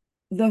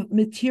the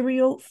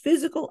material,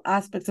 physical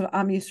aspects of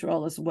Am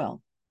Yisrael as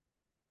well.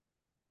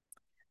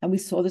 And we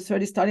saw this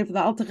already starting from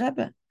the Alter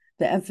Rebbe,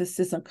 the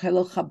emphasis on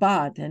Chelek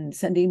Chabad and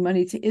sending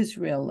money to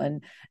Israel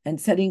and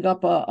setting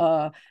up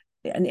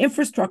an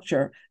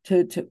infrastructure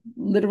to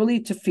literally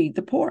to feed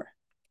the poor.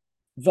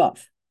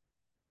 Vav.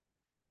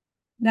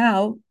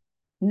 Now,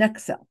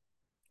 next cell.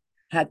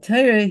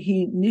 HaTorah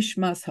hi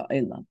nishmas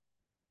ha'olam.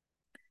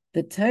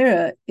 The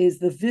Torah is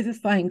the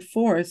vivifying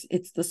force.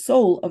 It's the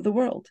soul of the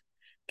world.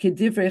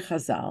 Kedivrei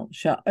Chazal,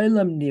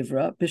 sha'olam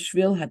nivra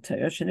b'shvil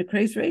HaTorah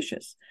shenekreis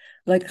reishis.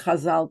 Like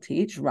Chazal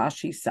teach,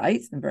 Rashi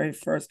cites, the very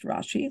first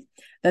Rashi,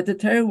 that the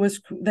Torah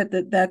was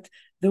that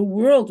the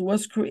world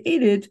was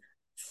created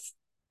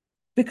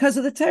because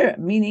of the Torah,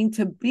 meaning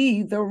to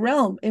be the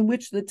realm in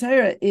which the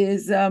Torah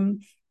is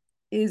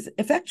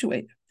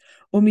effectuated.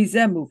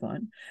 Umizeh move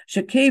on.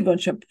 Shekevon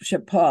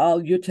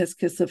shepal yutes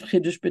kiselv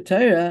chidush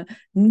b'Torah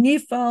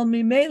nifal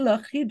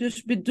mimela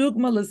chidush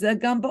b'dugma lezeh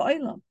gam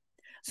ba'olam.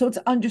 So it's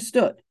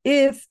understood,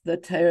 if the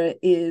Torah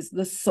is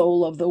the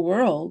soul of the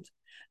world,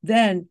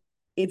 then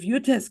if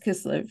Yutes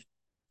Kiselv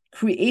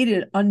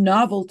created a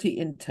novelty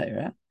in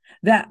Torah,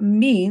 that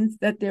means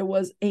that there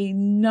was a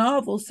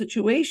novel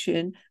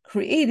situation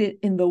created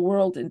in the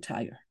world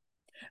entire.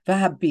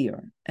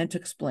 Vahabir, and to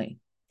explain.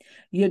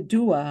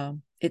 Yadua,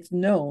 it's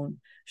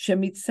known,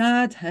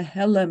 Shemitzad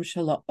hahelem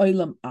shala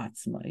olam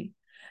atzmai,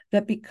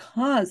 that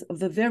because of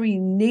the very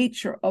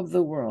nature of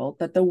the world,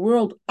 that the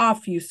world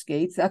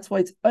obfuscates, that's why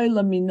it's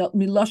olam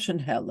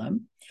miloshen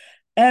helem,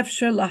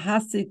 efsher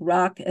lahasig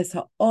rak es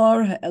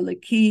ha'or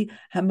ha'eliki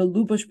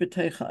ha'melubash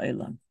b'toich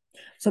ha'olam.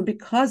 So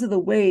because of the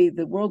way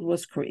the world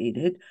was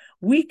created,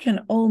 we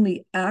can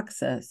only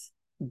access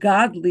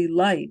godly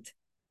light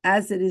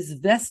as it is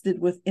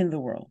vested within the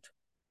world.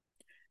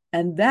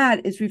 And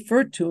that is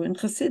referred to in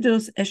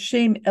Chassidus as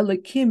Shem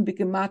Elikim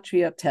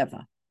b'gematria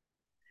teva.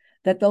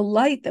 That the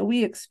light that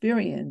we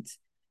experience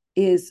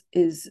is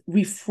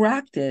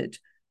refracted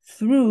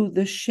through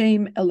the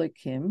Shem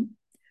Elikim,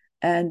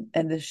 and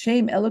the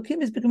Shem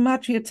Elikim is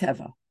b'gematria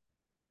teva.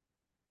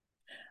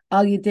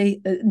 Al yedei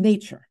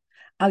nature,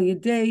 al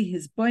yedei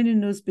his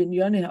boinenus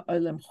binyonei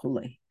ha'olam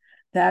chulei.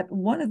 That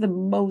one of the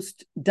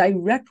most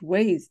direct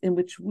ways in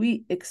which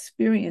we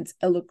experience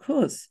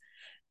Elokus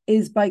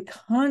is by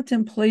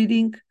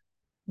contemplating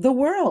the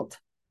world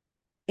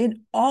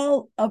in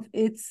all of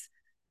its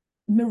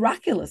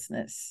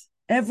miraculousness,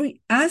 every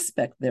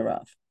aspect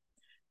thereof.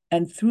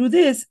 And through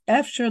this,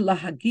 efsher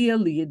lahagia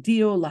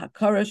liyadio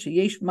lahakara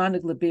sheyesh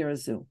manig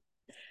leberazu.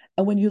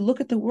 And when you look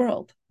at the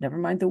world, never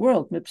mind the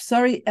world,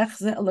 mipsari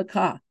echze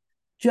elaka,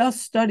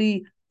 just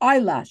study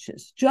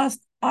eyelashes,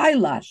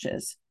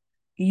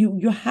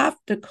 you have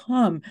to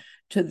come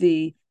to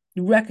the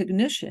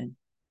recognition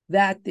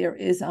that there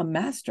is a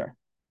master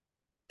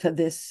to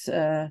this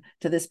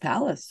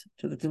palace,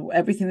 to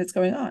everything that's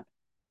going on.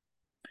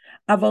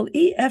 But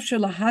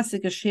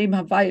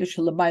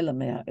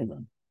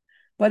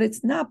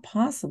it's not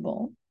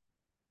possible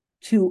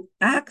to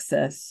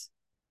access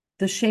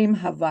the Shem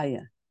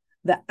Havaya,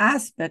 the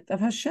aspect of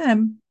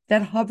Hashem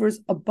that hovers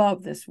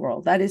above this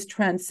world, that is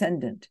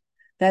transcendent,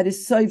 that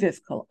is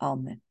soiviv kol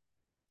almin.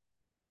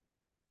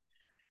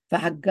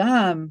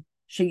 V'hagam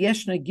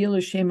sheyeshna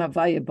gilu Shem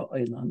Havaya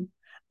ba'olam,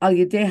 al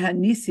yedei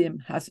hanisim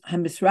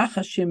hamisrach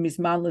Hashem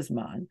mizman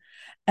lizman,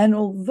 and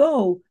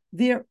although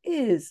there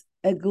is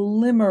a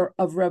glimmer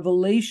of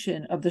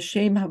revelation of the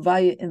Shem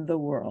Havaya in the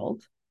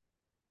world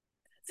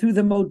through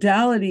the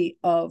modality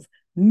of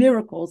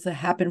miracles that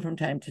happen from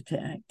time to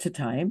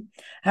time,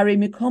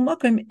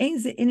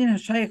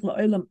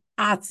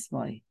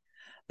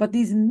 but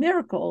these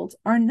miracles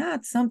are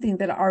not something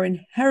that are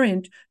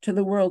inherent to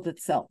the world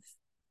itself.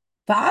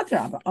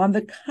 On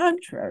the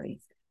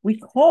contrary, we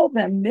call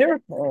them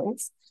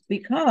miracles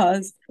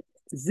because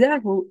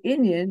zehu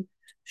inyan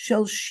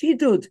shel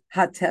shidud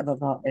hateva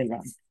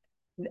va'elam.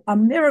 A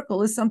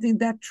miracle is something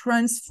that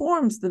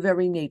transforms the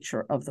very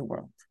nature of the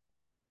world.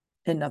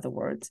 In other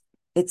words,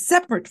 it's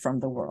separate from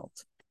the world.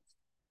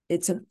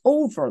 It's an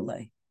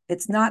overlay.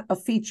 It's not a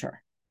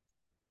feature.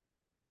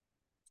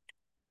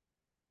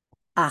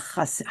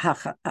 Chasidus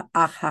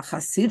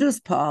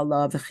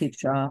pa'ala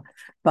v'chitra,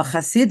 but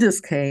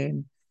Chasidus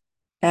came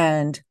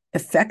and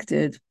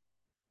effected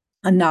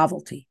a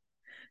novelty.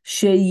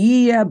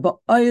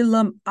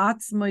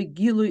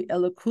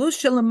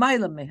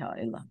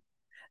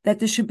 That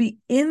there should be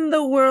in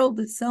the world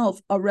itself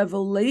a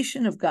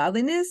revelation of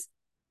godliness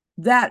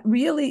that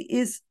really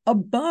is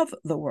above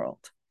the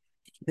world.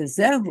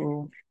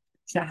 V'zehu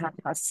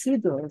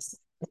shahachasidus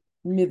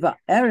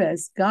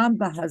miva'eres gam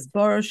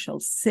bahasbar shel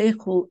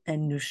seichul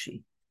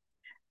enushi.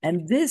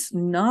 And this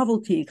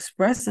novelty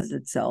expresses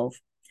itself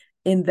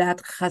in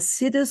that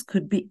Chassidus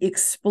could be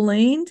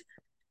explained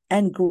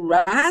and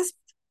grasped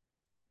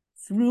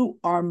through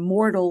our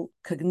mortal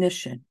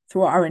cognition,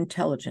 through our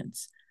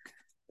intelligence.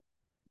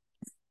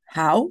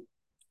 How?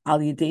 Al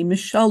yidei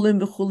mishalim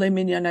v'chulei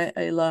minyanei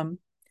elam,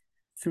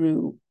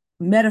 through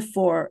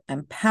metaphor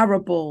and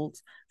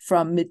parables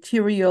from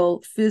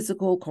material,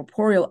 physical,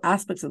 corporeal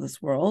aspects of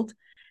this world.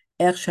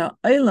 And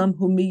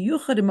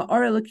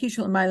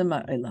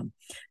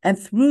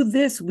through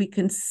this, we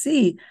can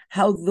see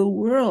how the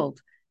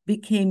world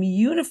became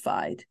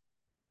unified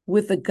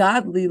with the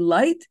godly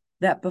light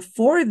that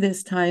before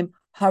this time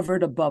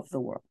hovered above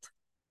the world.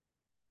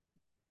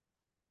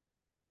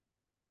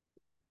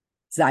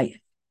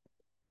 Zayin.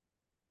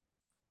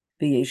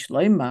 V'yesh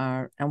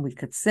loymar, and we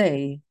could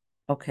say,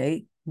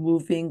 okay,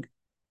 moving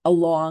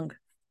along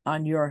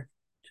on your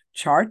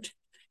chart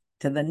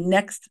to the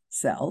next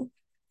cell,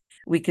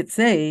 we could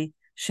say,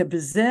 that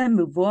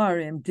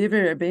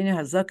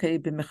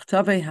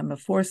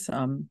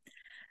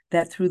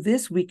through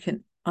this we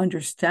can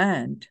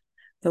understand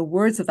the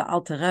words of the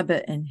Alter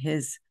Rebbe in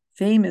his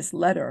famous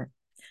letter,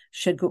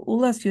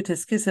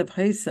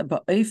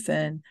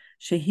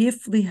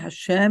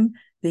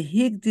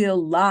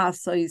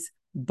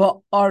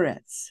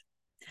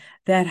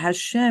 that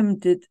Hashem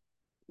did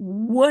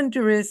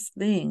wondrous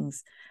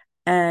things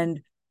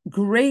and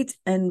great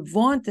and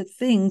vaunted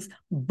things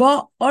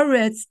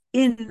ba'aretz,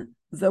 in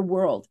the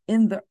world,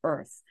 in the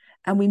earth.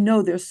 And we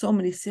know there's so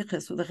many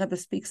sikhs where the Rebbe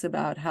speaks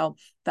about how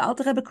the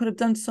Alter Rebbe could have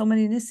done so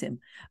many nisim,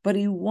 but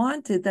he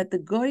wanted that the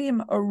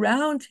goyim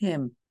around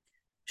him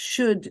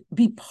should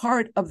be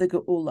part of the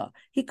geula.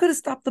 He could have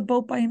stopped the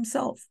boat by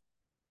himself,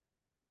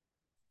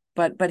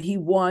 but he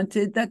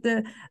wanted that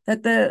the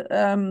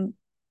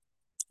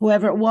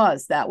whoever it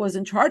was that was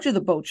in charge of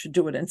the boat should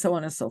do it, and so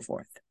on and so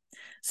forth.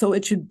 So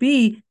it should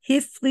be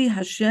Hifli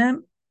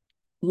Hashem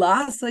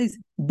la'asais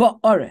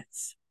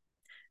ba'aretz.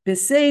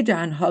 B'seder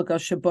hanhaga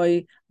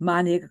shaboy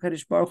manhig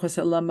HaKadosh Baruch Hu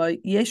salama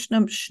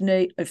yeshnam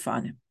shnei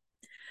ofanim.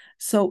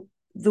 So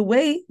the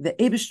way the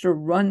Eibishter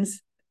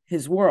runs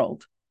his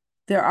world,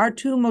 there are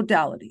two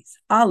modalities.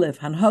 Aleph,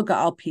 hanhaga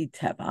al pi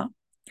teva,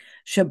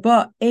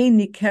 shaba ein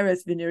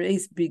nikeres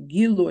v'nireis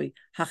b'gilui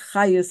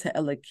hachayus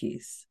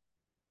ha'elokis.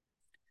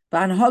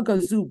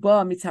 V'hanhaga zu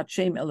ba mitzat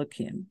shem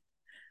elokim.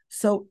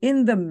 So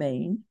in the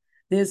main,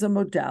 there's a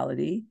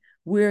modality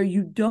where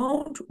you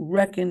don't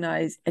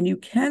recognize and you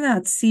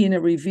cannot see in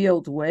a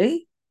revealed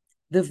way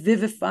the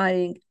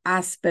vivifying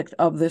aspect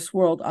of this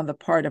world on the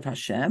part of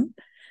Hashem.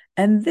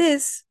 And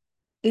this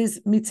is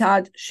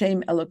mitzad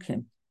shem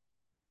elokim.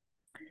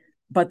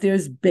 But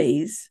there's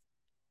beis,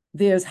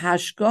 there's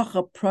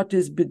hashgacha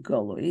pratis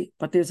begolui,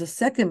 but there's a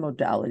second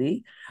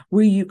modality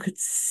where you could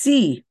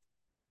see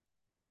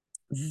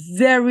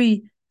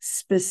very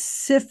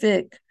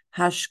specific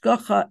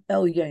hashgacha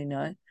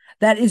elyona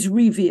that is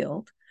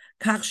revealed.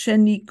 Kach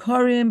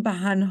shenikorim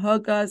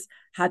b'hanhagas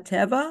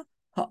hateva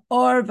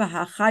ha'or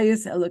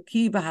v'hachayis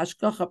eloki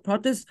b'hashgacha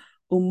pratis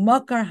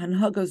umakar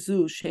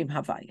hanhagazu shem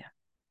havaya.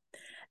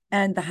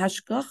 And the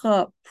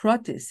hashgacha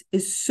pratis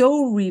is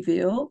so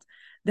revealed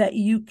that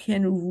you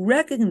can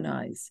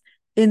recognize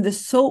in the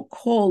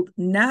so-called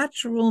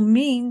natural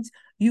means,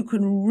 you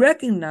can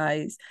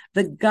recognize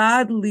the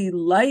godly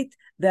light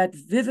that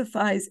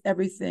vivifies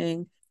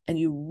everything, and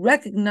you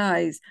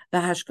recognize the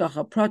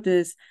hashgacha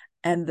pratis,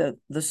 and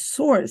the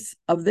source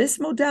of this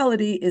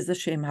modality is the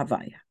Shem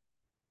Havaya.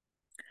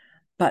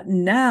 But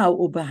now,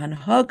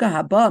 ubahanhaga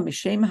haba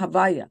mishem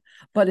Havaya.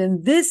 But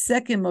in this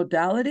second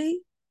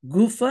modality,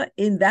 gufa,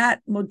 in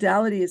that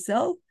modality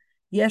itself,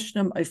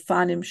 yeshnam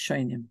ofanim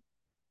shonim.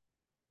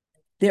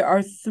 There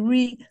are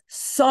three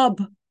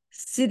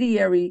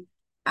subsidiary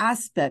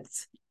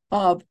aspects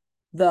of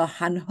the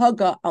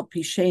hanhaga al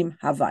pishem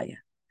Havaya.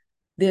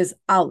 There's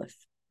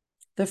Aleph.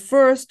 The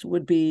first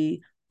would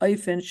be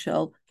oifen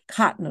shel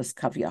katnus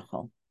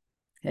kavyachol.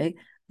 Okay,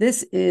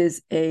 this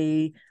is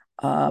a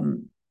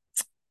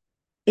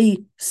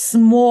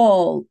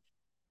small,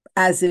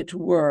 as it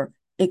were,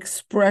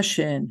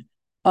 expression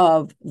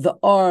of the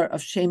or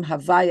of Shem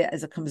Havaya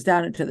as it comes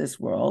down into this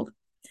world.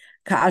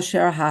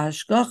 Ka'asher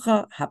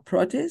ha'hashgacha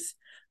haprotis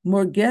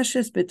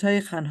murgeshes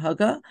b'toich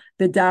hanhaga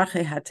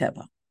b'darchei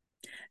hateva.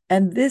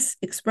 And this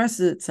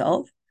expresses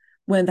itself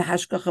when the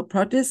hashgacha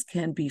pratis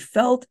can be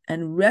felt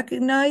and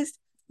recognized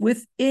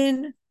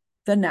within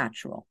the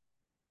natural.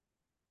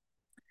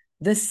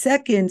 The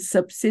second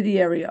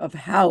subsidiary of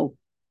how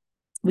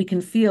we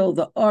can feel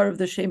the or of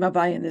the Shem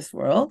Havaya in this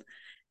world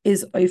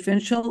is oifen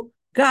shel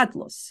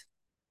gadlus.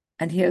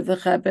 And here the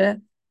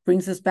Rebbe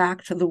brings us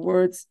back to the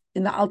words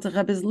in the Alter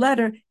Rebbe's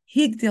letter,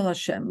 Higdil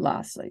Hashem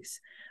la'asais.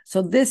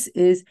 So this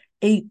is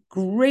a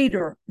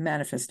greater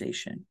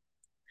manifestation.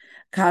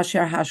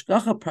 Kasher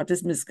hashgacha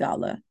pratis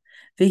misgala,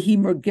 v'hi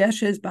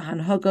murgeshes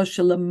b'hanhaga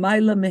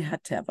shelamayla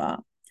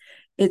mehateva.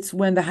 It's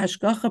when the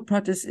hashgacha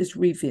pratis is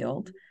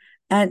revealed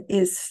and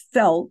is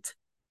felt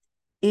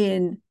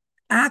in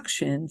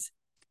actions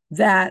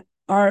that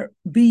are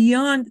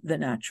beyond the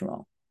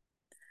natural.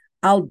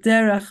 Al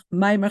derech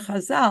maimer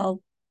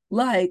chazal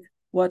like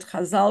what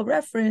Chazal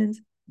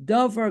referenced,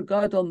 Dover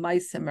Gadol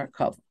Ma'aseh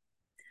Merkava,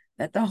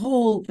 that the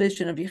whole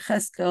vision of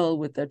Yecheskel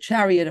with the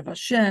chariot of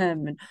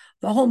Hashem and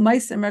the whole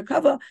Ma'aseh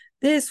Merkava,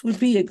 this would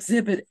be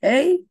exhibit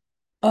A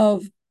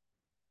of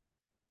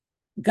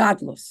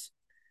Gadlus,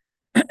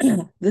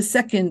 the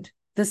second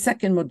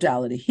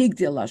modality,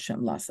 Higdil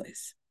Hashem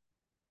Lasais.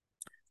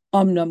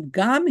 Omnam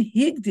Gam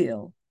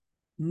Higdil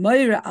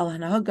Meira al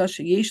Hanhaga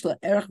sheyesh la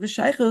erech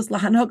v'shaychus la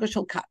Hanhaga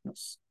shel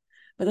Katnus.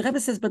 But the Rebbe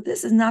says, but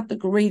this is not the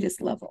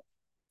greatest level.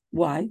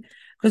 Why?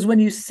 Because when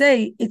you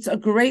say it's a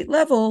great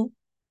level,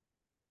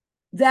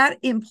 that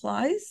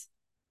implies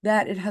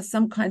that it has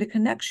some kind of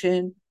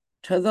connection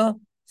to the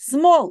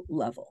small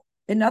level.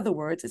 In other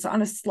words, it's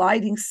on a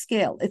sliding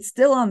scale. It's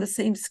still on the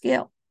same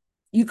scale.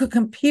 You could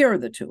compare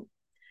the two.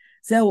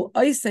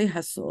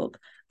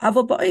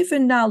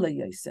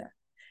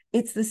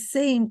 It's the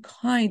same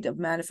kind of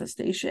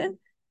manifestation.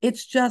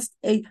 It's just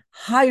a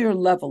higher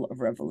level of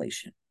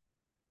revelation.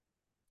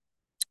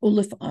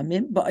 And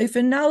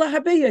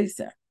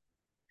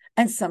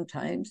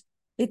sometimes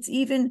it's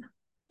even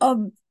a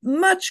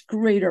much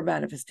greater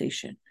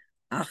manifestation.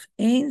 But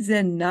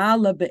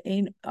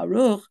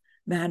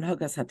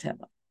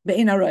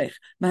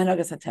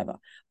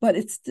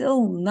it's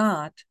still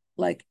not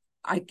like,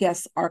 I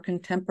guess, our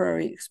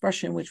contemporary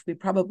expression, which we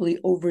probably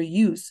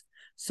overuse.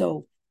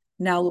 So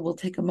now we'll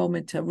take a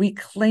moment to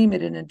reclaim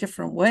it in a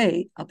different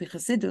way. Al pi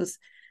Chassidus,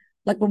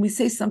 like when we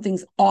say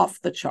something's off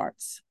the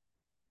charts,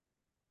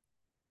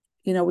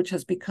 which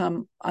has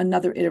become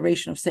another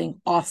iteration of saying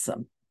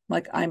awesome.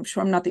 Like, I'm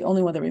sure I'm not the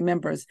only one that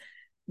remembers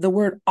the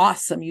word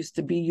awesome used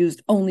to be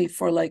used only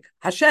for like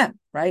Hashem,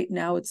 right?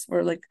 Now it's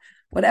for like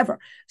whatever.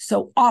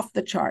 So off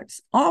the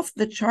charts. Off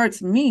the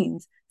charts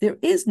means there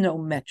is no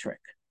metric.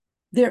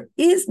 There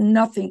is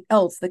nothing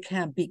else that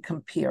can be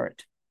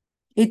compared.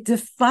 It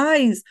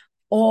defies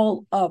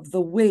all of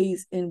the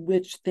ways in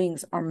which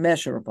things are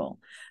measurable.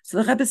 So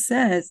the Rebbe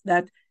says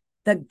that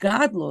the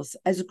Gadlus,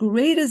 as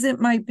great as it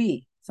might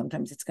be,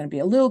 sometimes it's going to be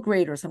a little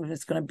greater, sometimes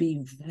it's going to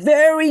be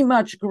very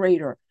much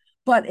greater,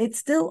 but it's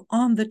still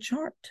on the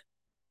chart.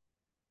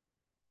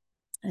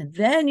 And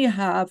then you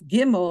have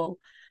Gimel,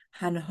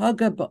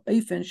 Hanhaga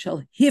Ba'ofen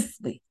Shel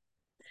Hifli.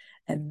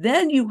 And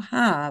then you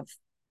have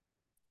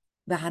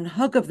the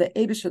Hanhaga of the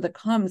Eibusher that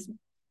comes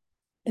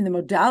in the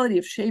modality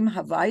of Shem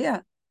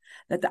Havaya,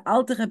 that the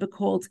Alter Rebbe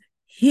calls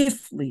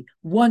Hifli,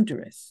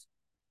 wondrous.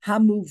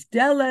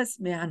 Hamuvdeles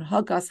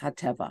mehanhagas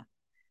hateva.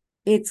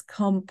 It's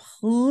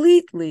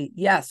completely,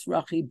 yes,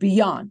 Rachi,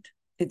 beyond.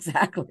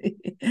 Exactly.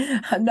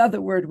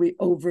 Another word we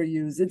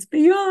overuse. It's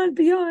beyond.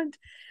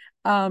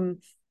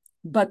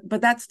 But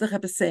that's the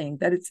Rebbe saying,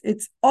 that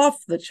it's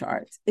off the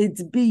charts.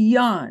 It's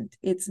beyond.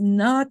 It's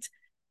not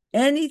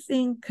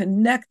anything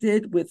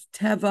connected with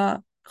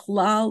Teva,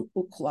 Klal,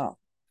 Uklal.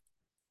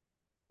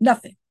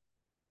 Nothing.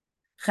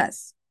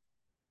 Ches.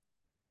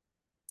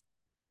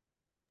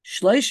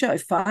 Shloisha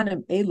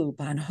Ifanim Elu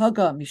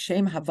B'Hanhaga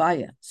Mishem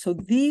Havaya. So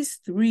these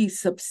three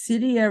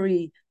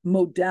subsidiary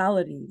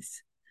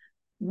modalities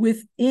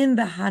within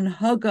the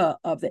Hanhaga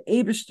of the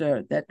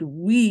Eibishter that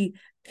we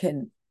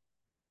can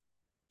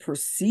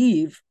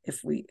perceive,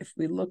 if we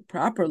look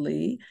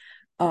properly,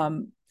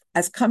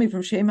 as coming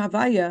from Shem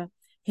Havaya,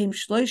 Him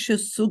Shloisha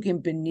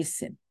Sugim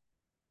Benisim.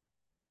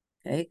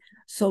 Okay,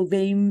 so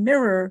they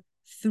mirror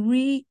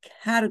three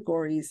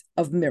categories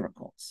of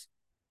miracles.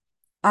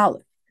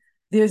 Aleph.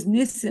 There's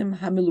nisim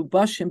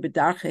hamilubashim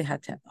b'darchei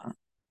hateva.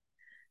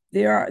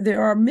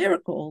 There are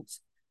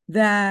miracles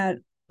that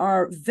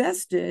are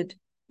vested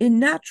in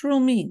natural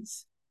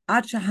means.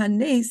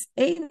 Hanes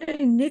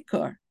einay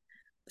nikar.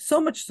 So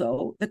much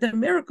so that the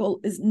miracle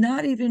is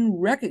not even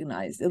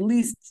recognized, at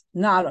least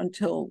not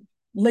until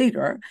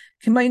later.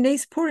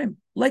 K'maynes Purim,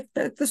 like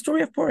the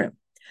story of Purim.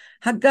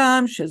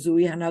 Hagam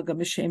shazui hanaga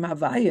mishem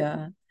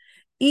havaya.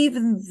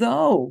 Even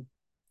though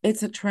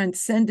it's a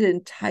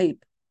transcendent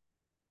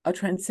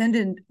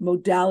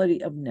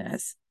modality of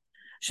Nes,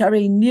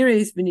 Sharei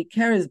Nires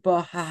B'Nikeres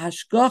Ba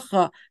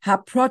Hashgacha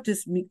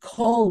HaProtis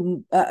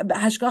Mikol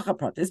Hashgacha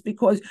Protis,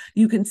 because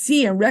you can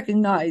see and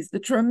recognize the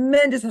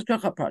tremendous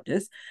Hashgacha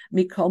Protis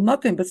Mikol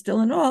Makim, but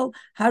still in all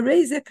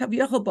Hareze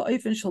Kaviyachol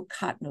Ba'ofen Shel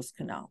Katnus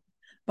Canal.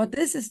 But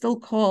this is still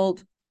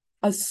called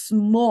a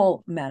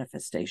small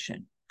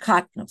manifestation,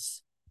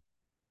 Katnus.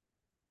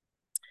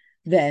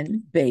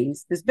 Then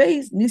Beis, this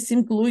Beis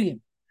Nisim Gluyim,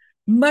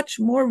 much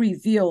more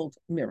revealed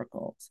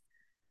miracles.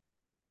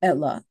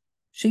 Ella,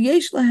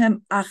 sheyesh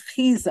lahem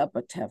achiza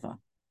b'teva.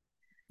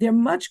 They're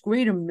much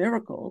greater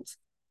miracles,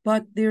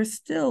 but there's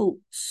still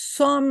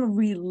some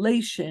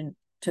relation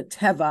to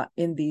teva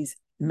in these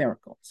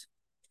miracles.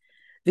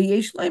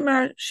 V'yesh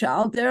leimar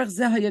she'al derech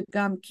zeh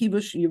hayagam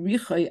kibush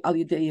Yericho al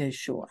yidei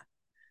Yeshua.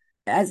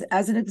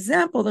 As an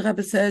example, the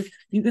Rebbe says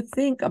you could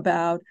think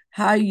about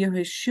how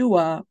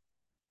Yeshua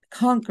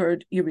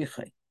conquered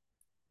Yericho.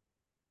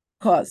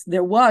 Because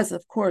there was,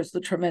 of course,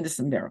 the tremendous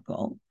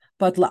miracle,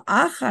 but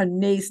la'achar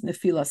neis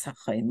nefilas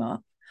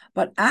hachayma.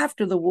 But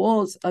after the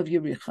walls of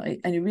Yericho,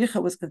 and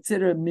Yericho was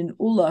considered min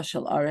ula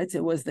shel aretz,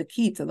 it was the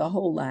key to the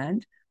whole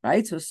land.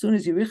 right? So as soon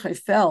as Yericho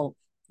fell,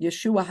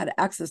 Yeshua had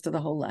access to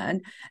the whole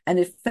land, and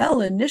it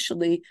fell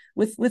initially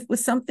with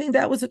something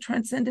that was a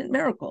transcendent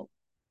miracle.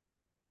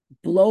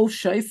 Blow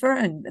shofar,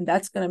 and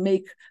that's going to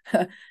make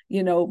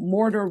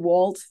mortar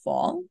walls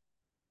fall.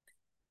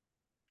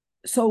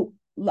 So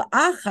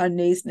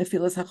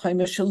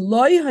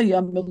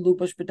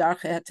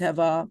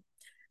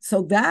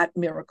so that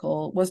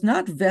miracle was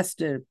not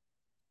vested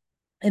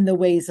in the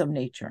ways of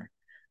nature.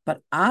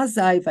 But but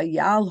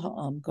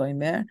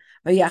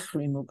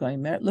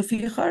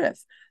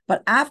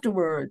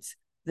afterwards,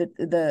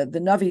 the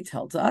Navi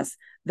tells us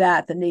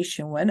that the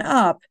nation went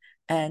up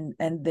and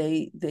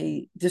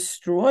they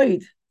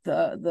destroyed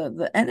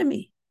the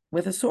enemy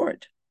with a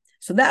sword.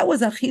 So that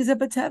was achiza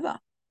b'teva.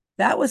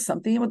 That was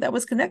something that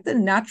was connected to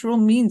natural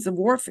means of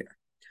warfare.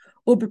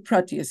 And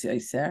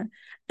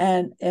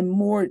a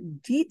more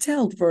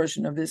detailed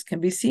version of this can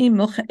be seen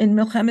in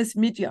Milchemes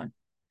Midyan,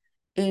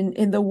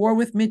 in the war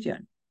with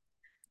Midyan,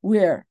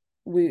 where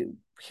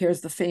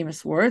here's the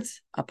famous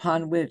words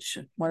upon which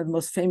one of the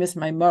most famous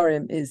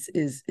Maimarim is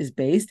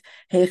based.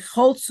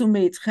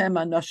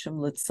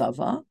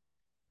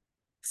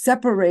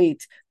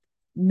 Separate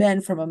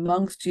men from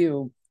amongst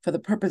you for the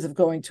purpose of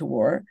going to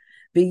war.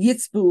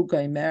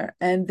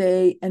 And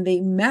they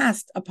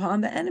massed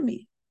upon the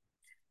enemy.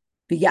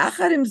 And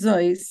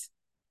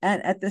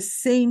at the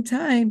same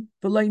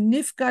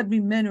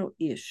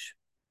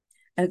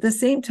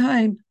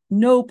time,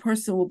 no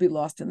person will be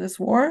lost in this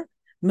war.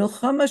 And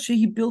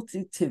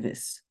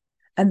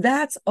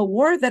that's a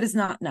war that is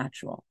not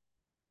natural.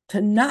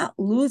 To not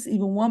lose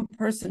even one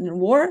person in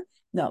war,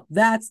 no,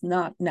 that's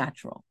not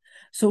natural.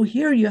 So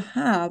here you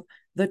have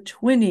the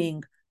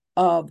twinning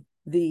of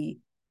the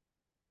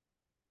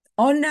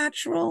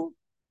unnatural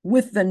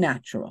with the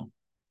natural.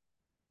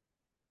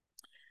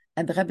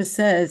 And the Rebbe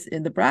says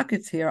in the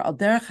brackets here, Al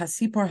derech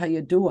hasipor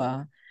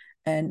hayadua,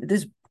 and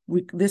this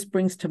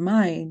brings to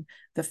mind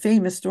the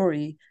famous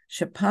story,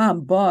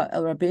 Shepam ba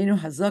el Rabbeinu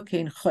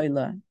Hazakein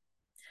choila.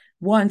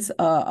 Once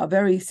a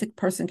very sick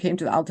person came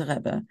to the Alter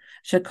Rebbe,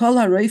 Shekol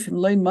hareifim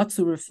loy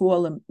matzu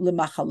refuah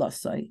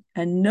lemachalosai,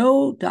 and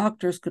no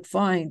doctors could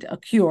find a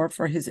cure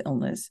for his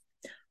illness.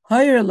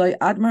 The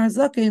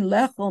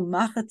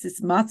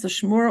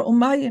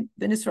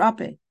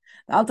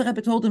Alter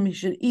Rebbe told him he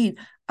should eat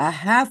a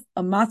half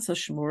a matzah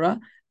shmura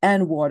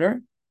and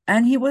water,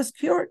 and he was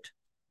cured.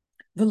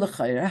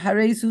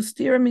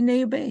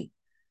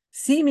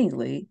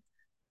 Seemingly,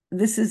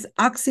 this is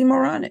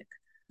oxymoronic.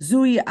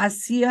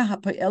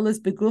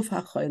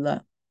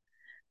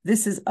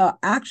 This is an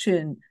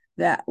action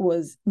that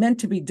was meant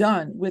to be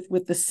done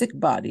with the sick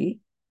body.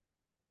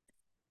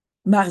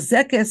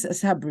 Marzekes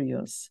es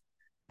habrios.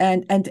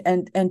 And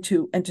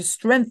to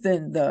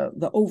strengthen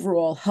the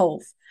overall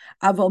health.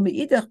 But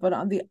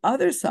on the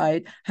other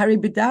side, Hari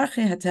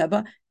Bidarche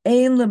Hateva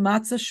Ein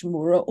Lematza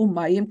Shmura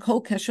Umayim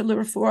Kol Kesher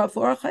L'Refuah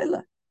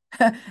Forachayla.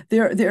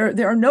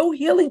 There are no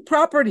healing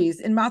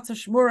properties in matzah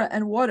shmura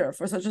and water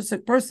for such a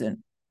sick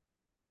person.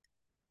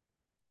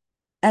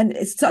 And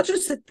it's such a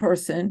sick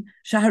person,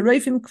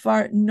 Shaharefim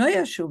Kfar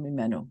Noyashu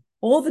Mimenu.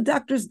 All the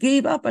doctors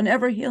gave up on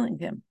ever healing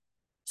him.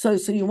 So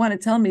you want to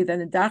tell me that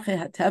in Darche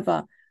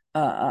Hateva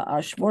half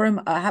a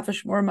shmur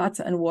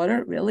matzah and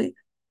water, really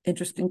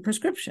interesting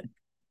prescription.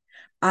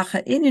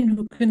 Inin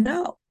who can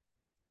know.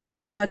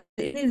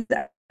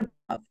 The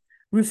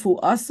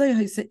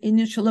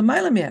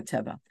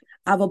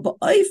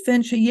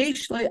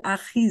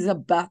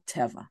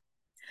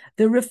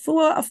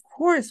refuah, of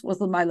course,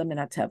 was l'mayla min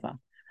hateva,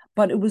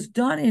 but it was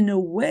done in a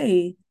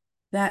way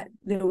that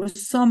there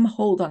was some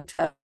hold on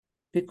teva,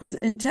 because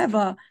in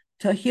teva,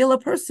 to heal a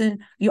person,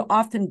 you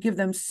often give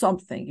them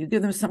something. You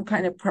give them some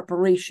kind of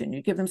preparation.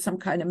 You give them some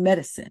kind of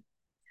medicine.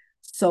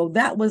 So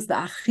that was the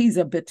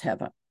achiza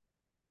b'teva.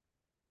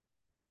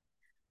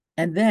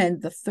 And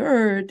then the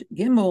third,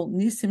 gimel,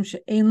 nisim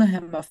she'ein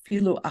lahem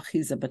afilu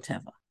achiza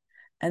b'teva.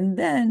 And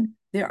then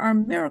there are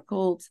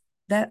miracles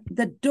that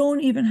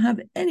don't even have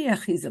any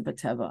achiza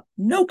b'teva,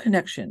 no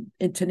connection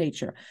into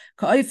nature.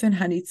 Ka'ofen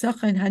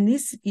hanitzachin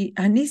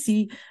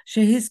hanisi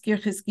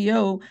shehizkir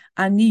chizkiyo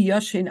ani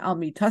yashin al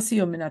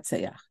mitasio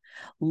minatzeach.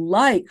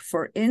 Like,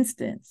 for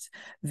instance,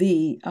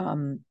 the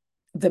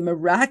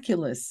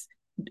miraculous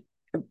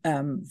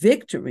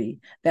victory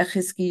that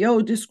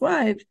Chizkiyo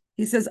described.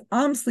 He says,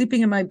 I'm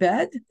sleeping in my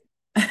bed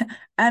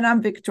and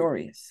I'm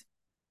victorious.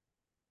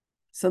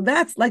 So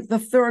that's like the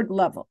third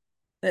level.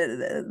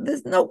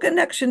 There's no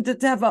connection to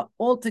Teva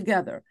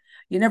altogether.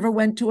 You never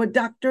went to a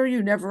doctor.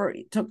 You never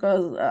took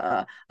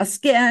a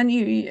scan.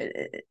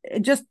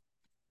 It's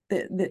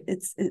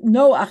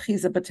no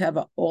achiza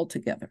b'teva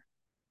altogether.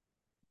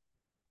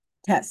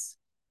 Tess.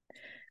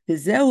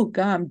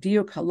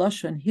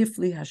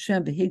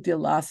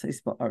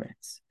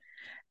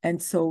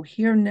 And so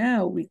here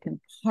now we can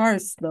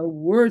parse the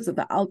words of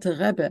the Alter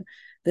Rebbe,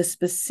 the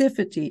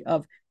specificity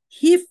of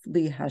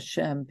Hifli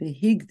Hashem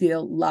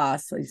v'higdil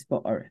la'asais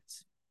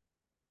ba'aretz.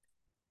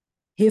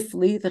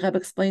 Hifli, the Rebbe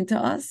explained to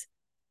us,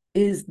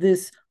 is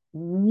this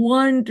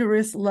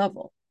wondrous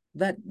level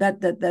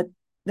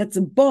that's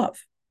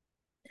above.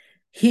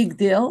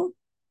 Higdil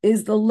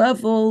is the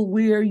level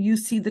where you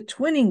see the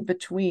twinning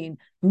between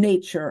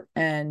nature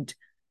and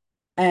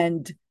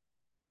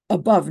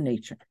above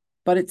nature,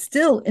 but it's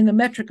still in the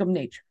metric of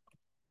nature.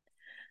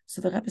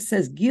 So the Rebbe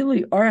says,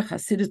 Gilui Orach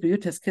Hasidus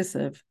B'Yutes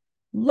Kiselv,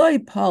 Loi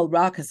Paul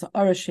Rakas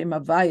Orach Shem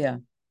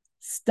Avaya,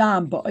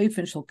 Stam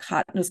Ba'ofen Shel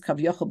Katnus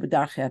Kavyochel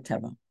B'Darchei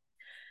HaTeva.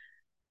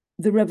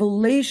 The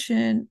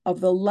revelation of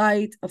the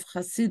light of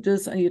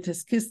Hasidus and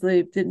Yutes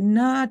Kislev did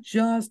not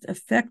just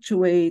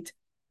effectuate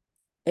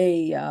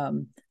a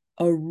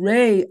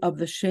array of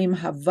the Shem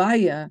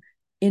Havaya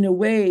in a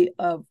way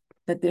of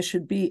that there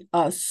should be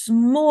a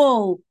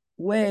small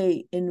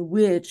way in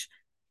which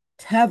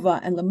Teva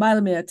and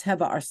L'mayla Mea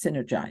Teva are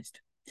synergized.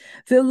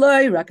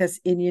 V'loi rakas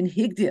inyan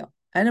higdil,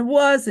 and it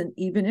wasn't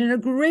even in a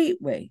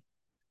great way.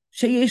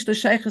 Sheyesh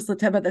l'shaychus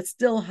l'Teva, that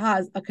still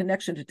has a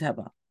connection to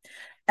Teva.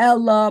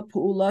 Ella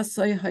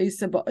pu'ulasai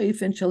ha'isa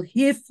ba'ofen shel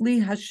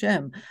hifli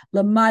Hashem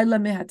L'mayla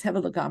Mea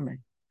Teva l'gamrei.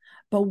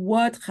 But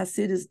what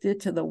Hasidus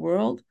did to the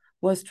world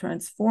was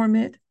transform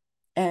it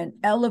and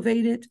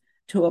elevate it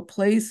to a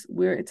place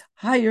where it's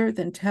higher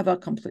than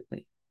Teva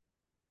completely.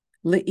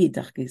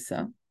 Le'idach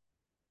gisa.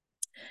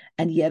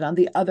 And yet, on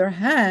the other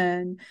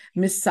hand,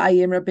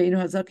 Misayim Rabbeinu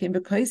Hazakim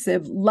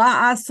b'Kiselv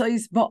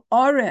la'asois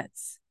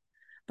ba'aretz.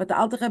 But the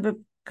Alter Rebbe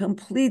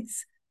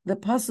completes the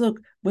pasuk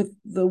with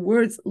the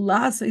words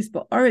la'asois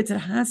ba'aretz. It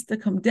has to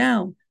come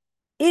down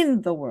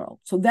in the world.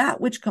 So that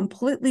which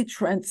completely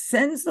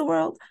transcends the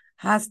world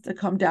has to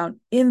come down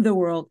in the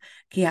world.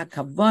 Ki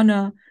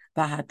hakavana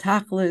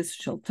v'hatachlis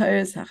shel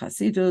teres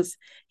hachasidus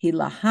hi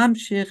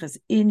lahamshich as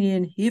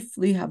inyan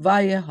hifli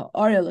havaya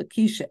ha'ar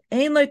elokisha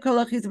ein lo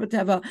kol achiz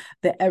b'teva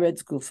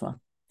be'eretz gufa.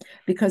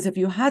 Because if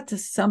you had to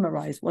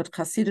summarize what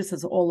Hasidus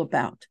is all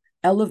about,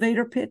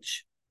 elevator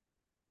pitch,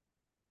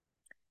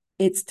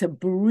 it's to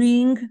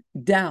bring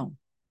down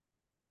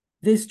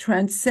this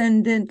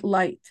transcendent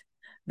light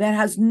that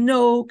has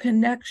no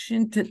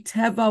connection to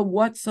Teva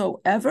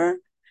whatsoever,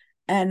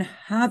 and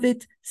have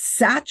it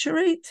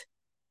saturate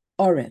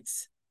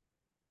Oretz,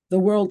 the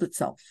world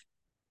itself,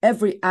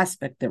 every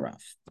aspect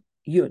thereof.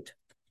 Yud.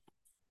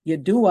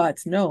 Yedua,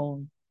 it's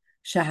known,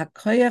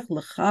 Shahakoyach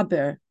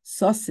lechaber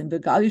sosim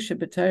begali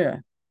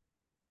shebetera,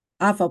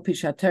 afal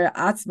pishatera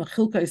atzma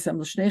chilka yisem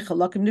l'shnei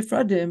chalakim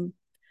nifradim.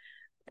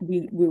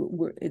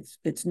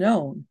 It's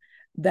known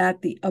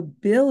that the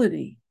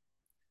ability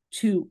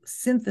to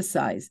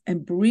synthesize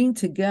and bring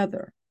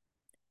together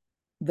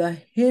the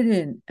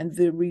hidden and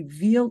the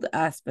revealed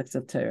aspects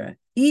of Torah,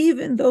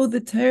 even though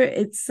the Torah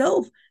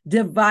itself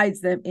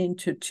divides them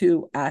into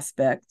two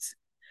aspects.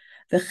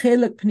 The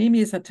Chelek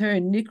Pnimius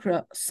HaTorah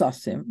Nikra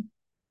Sosim,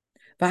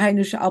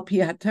 V'hainu she'al pi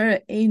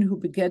HaTorah ein hu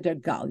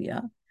begeder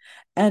Galia,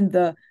 and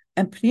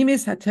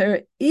Pnimius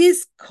HaTorah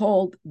is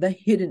called the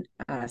hidden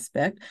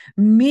aspect,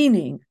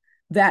 meaning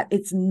that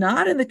it's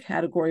not in the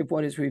category of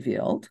what is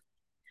revealed.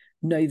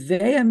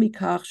 Noivea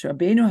mikach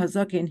she'Rabbeinu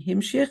Hazaken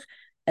himshich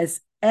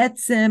as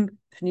etzem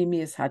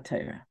Pnimius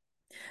HaTorah.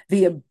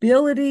 The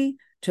ability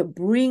to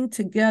bring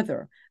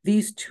together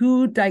these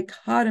two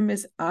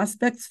dichotomous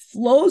aspects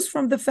flows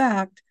from the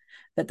fact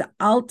that the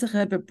Alter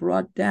Rebbe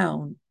brought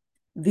down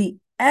the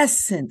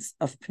essence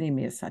of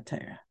Pnimius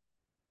HaTorah.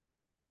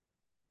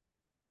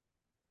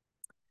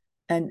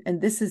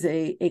 And this is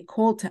a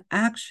call to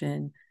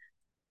action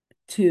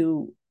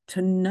to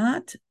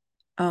not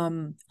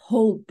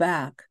hold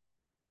back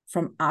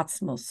from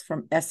atzmos,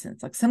 from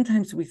essence. Like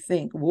sometimes we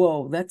think,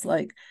 whoa, that's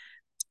like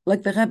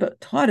the Rebbe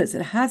taught us,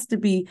 it has to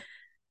be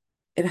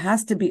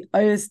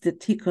ayos de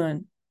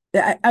tikkun,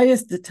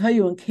 ayos de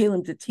tayu and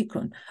kalim de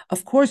tikkun.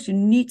 Of course, you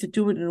need to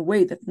do it in a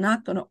way that's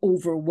not going to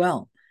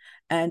overwhelm,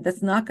 and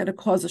that's not going to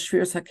cause a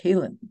shviras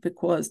hakelim,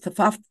 because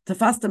tafasta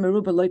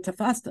meruba loy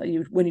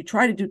tafasta. When you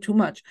try to do too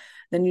much,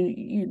 then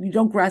you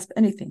don't grasp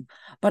anything.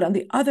 But on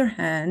the other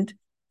hand,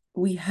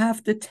 we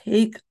have to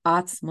take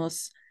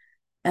atzmos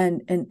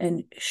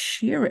and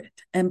share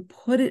it and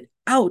put it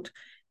out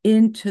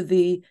into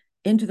the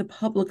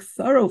public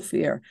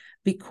thoroughfare,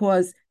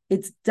 because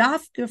it's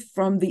dafka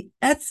from the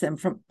etzem,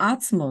 from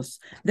atzmos,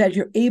 that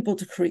you're able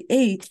to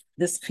create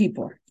this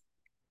chibur.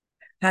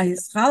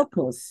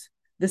 Hahischalkos,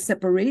 the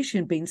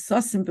separation between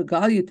sosim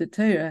begalut the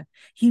Torah,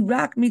 he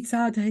rak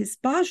mitzad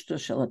hispashto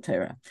shel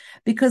Torah,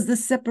 because the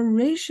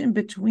separation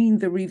between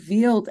the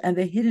revealed and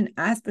the hidden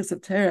aspects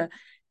of Torah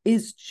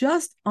is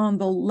just on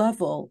the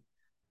level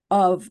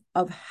of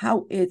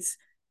how it's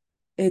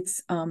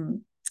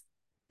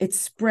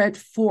spread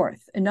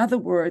forth. In other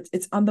words,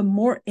 it's on the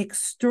more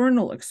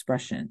external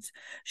expressions.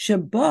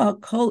 Sheba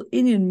kol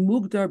inyan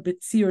mugdar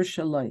b'tzir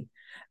shaloi,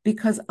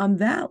 because on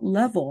that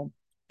level,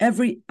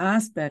 every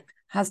aspect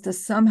has to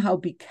somehow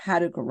be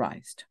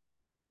categorized.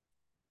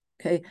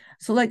 Okay,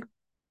 so like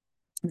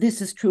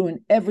this is true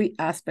in every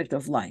aspect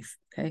of life.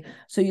 Okay,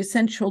 so you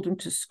send children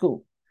to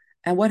school,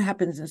 and what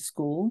happens in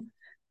school?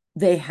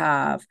 They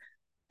have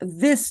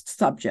this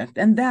subject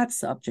and that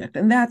subject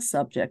and that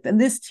subject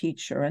and this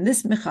teacher and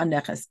this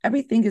mechaneches.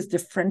 Everything is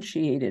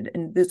differentiated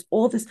and there's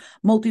all this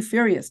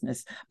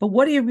multifariousness. But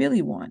what do you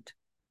really want?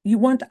 You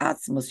want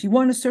atzmos. You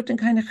want a certain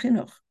kind of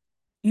chinuch.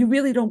 You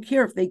really don't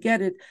care if they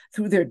get it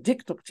through their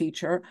diktuk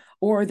teacher,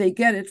 or they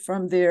get it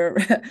from their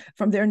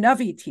from their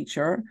Navi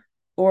teacher,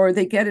 or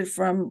they get it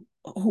from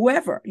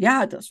whoever,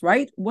 Yadas,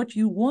 right? What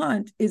you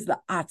want is the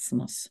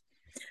atzmos.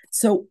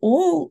 So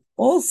all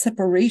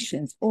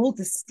separations, all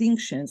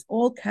distinctions,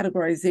 all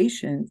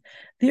categorizations,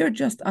 they're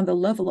just on the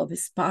level of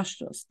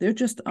hispashtos. They're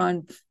just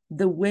on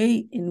the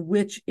way in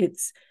which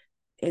it's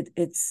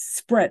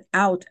spread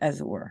out, as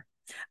it were.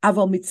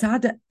 Aval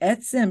mitzada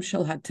etzem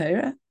shel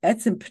hatera,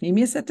 etzem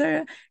pnimius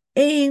hatera,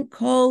 ein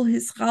kol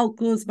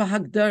hischalkus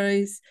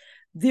v'hagdaris.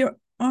 There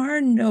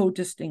are no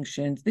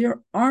distinctions.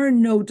 There are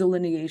no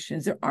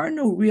delineations. There are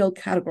no real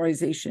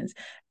categorizations.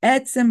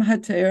 Etzem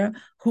hatera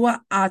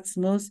hua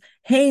atzmos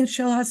hein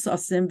shel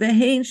hasasim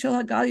vehein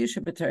shel hagalya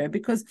shebatera,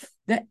 because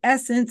the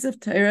essence of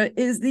Torah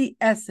is the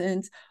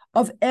essence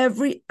of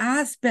every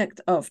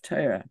aspect of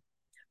Torah,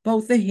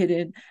 both the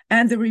hidden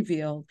and the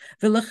revealed.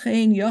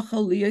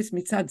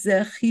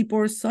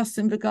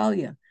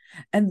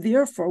 And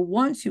therefore,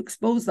 once you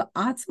expose the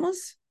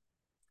atzmos,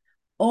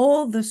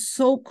 all the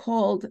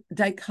so-called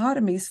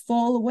dichotomies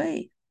fall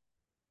away.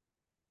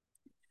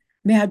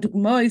 And the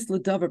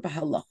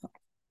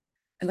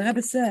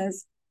Rebbe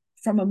says,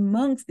 from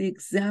amongst the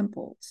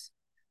examples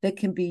that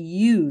can be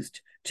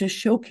used to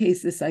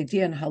showcase this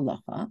idea in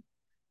halacha,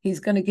 he's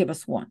going to give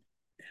us one.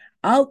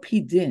 Al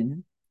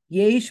pidin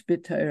yesh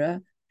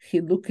b'Torah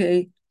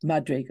chiluke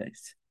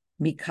madregas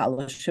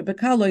mikala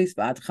shebekalois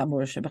v'ad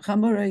chamura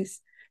shebechamurais.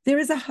 There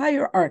is a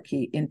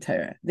hierarchy in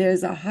Torah. There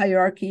is a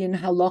hierarchy in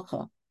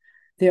halacha.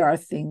 There are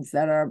things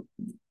that are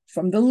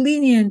from the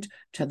lenient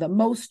to the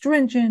most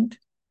stringent.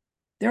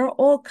 There are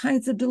all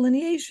kinds of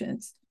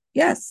delineations.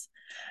 Yes.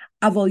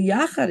 Aval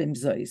yacharim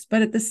zois,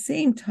 but at the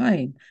same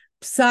time,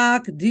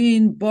 psak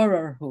din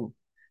borarhu.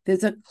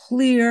 There's a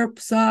clear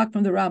psak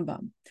from the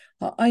Rambam.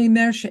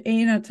 Ha'aymer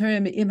she'ein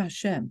ha'Torah me'im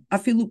Hashem.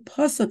 Afilu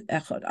pasuk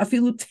echad.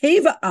 Afilu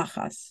teva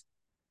achas.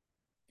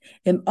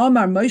 Im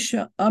amar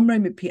Moshe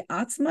amrei mipi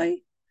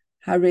atzmai,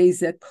 harei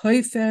ze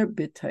koifer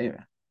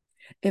b'Torah.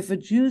 If a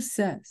Jew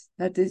says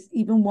that there's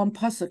even one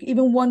pasuk,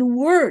 even one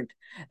word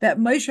that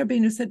Moshe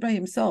Rabbeinu said by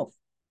himself,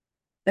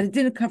 that it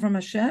didn't come from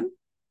Hashem,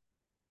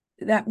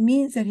 that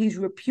means that he's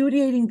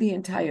repudiating the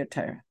entire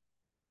Torah.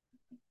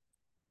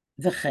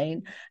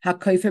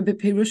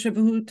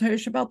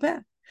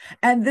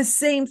 And the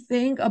same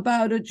thing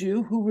about a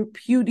Jew who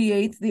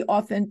repudiates the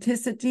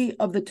authenticity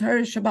of the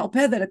Torah Shabbal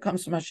Peh, that it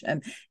comes from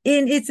Hashem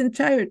in its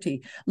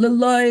entirety.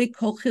 And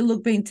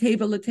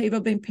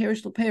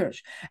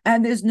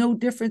there's no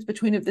difference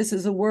between if this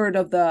is a word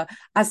of the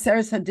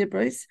Aseres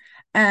HaDibros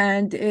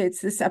and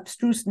it's this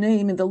abstruse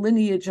name in the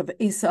lineage of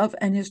Esav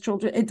and his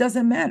children. It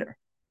doesn't matter,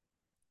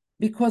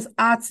 because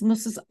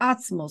atzmos is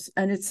atzmos,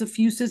 and it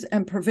suffuses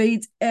and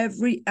pervades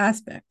every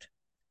aspect.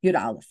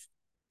 Yud Aleph.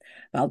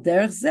 And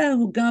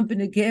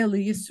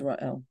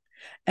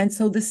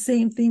so the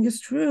same thing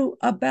is true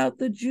about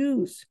the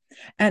Jews.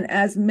 And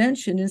as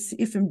mentioned in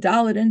Seifim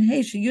Dalet and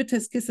Heish,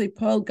 Yutes Kislev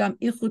Paul Gam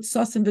Ichud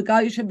Sosim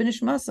V'Gayusha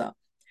B'Nishmasa,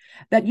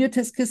 that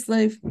Yutes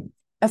Kislev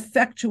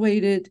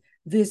effectuated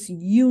this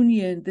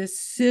union, this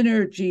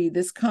synergy,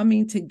 this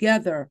coming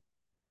together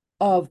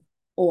of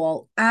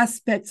all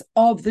aspects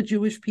of the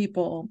Jewish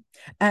people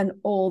and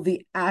all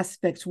the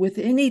aspects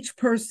within each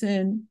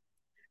person,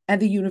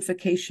 and the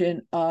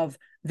unification of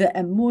the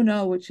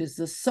emunah, which is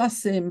the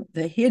sasim,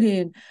 the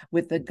hidden,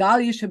 with the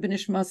galya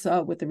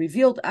b'nishmasa, with the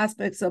revealed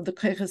aspects of the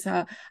keches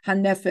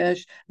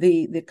hanefesh,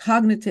 the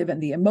cognitive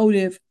and the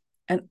emotive.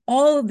 And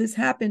all of this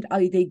happened al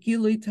yidei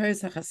gilui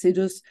teres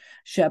hachasidus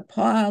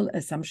shepal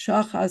es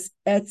hamshachas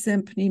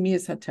etzem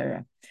pnimius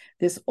haTorah.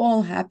 This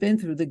all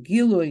happened through the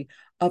gilui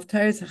of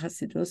teres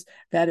hachasidus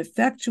that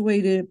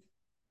effectuated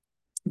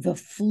the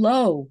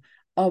flow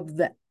of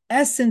the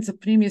essence of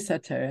pnimius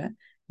haTorah.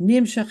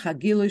 And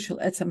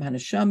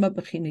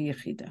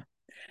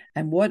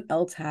what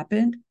else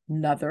happened?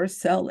 Another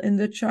cell in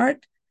the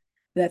chart,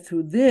 that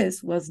through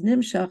this was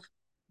nimshach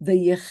the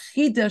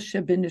yechida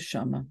shebin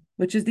neshama,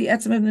 which is the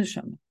etzem of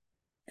neshama.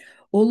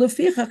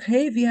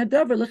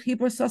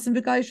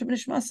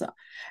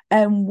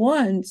 And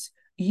once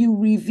you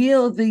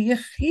reveal the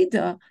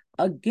yechida,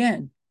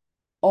 again,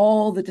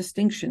 all the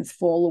distinctions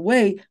fall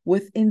away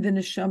within the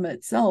neshama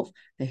itself,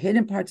 the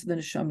hidden parts of the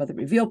neshama, the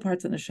revealed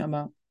parts of the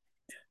neshama.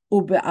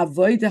 And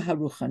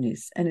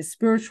his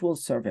spiritual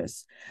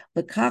service.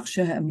 This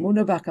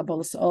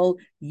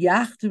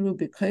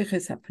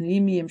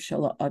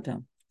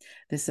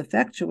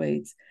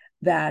effectuates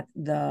that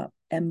the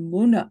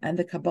emunah and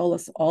the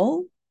kabbalas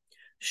all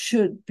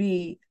should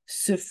be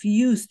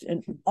suffused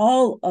in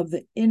all of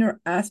the inner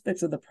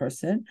aspects of the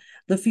person.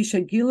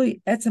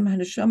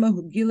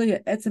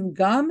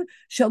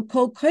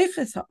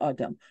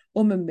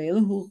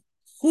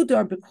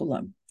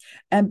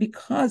 And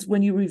because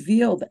when you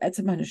reveal the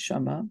etzem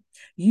haneshama,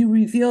 you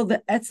reveal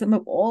the etzem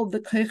of all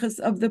the keches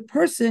of the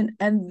person,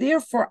 and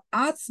therefore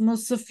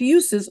atzmos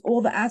suffuses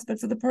all the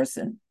aspects of the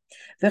person.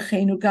 And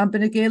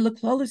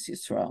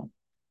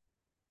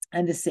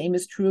the same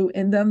is true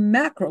in the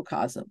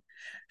macrocosm.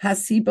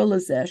 Hasiba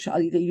lazeh shal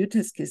yidei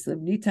Yutas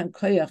Kiselv nitan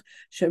koyach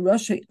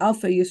sheroshei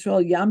Alpha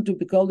Yisrael yamdu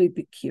begoli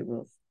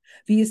bekiruv.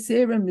 And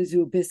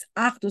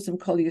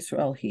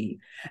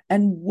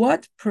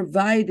what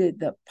provided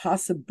the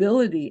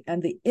possibility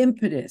and the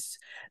impetus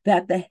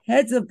that the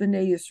heads of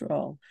Bnei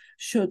Yisrael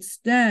should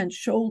stand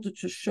shoulder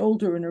to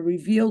shoulder in a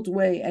revealed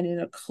way and in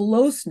a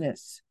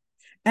closeness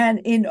and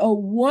in a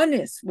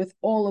oneness with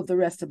all of the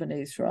rest of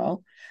Bnei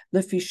Yisrael,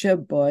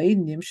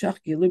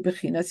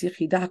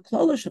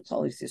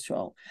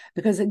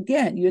 because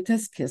again,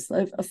 Yutas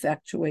Kislev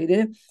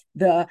effectuated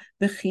the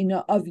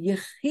Bechina of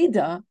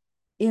Yechida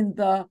in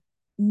the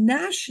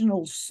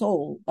national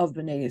soul of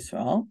Bnei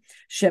Yisrael,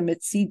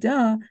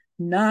 Shemitzida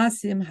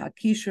Nasim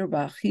Hakishur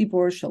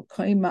Ba'achibor Shel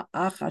Koima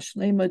Acha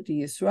Shlema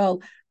Di Yisrael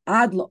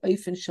Ad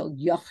La'ofen Shel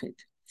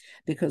Yachid.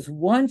 Because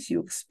once you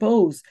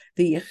expose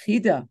the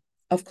Yechida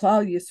of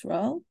Klal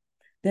Yisrael,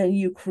 then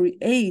you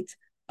create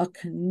a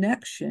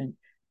connection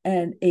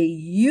and a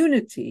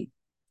unity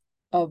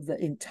of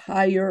the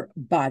entire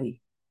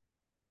body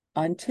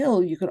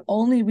until you can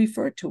only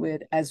refer to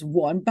it as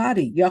one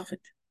body, Yachid.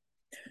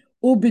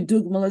 And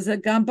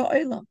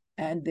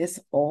this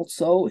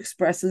also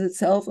expresses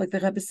itself, like the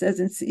Rebbe says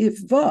in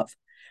Seif Vav.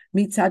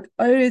 Mitzad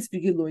oires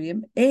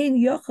b'giluyim ein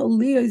yochel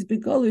liyos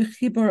b'golu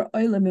chibar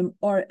oilamim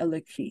or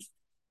eleki.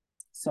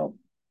 So,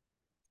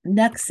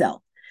 next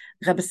cell,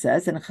 Rebbe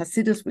says, and in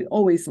Chassidus we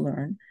always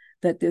learn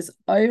that there's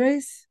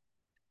oires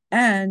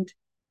and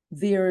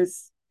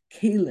there's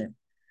kelim.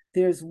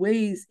 There's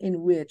ways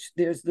in which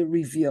there's the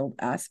revealed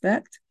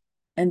aspect,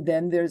 and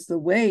then there's the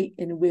way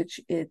in which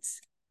it's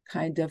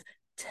kind of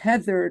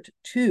tethered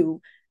to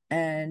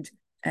and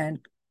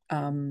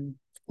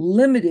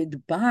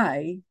limited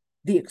by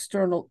the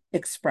external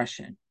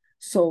expression.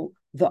 So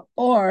the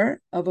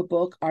or of a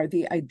book are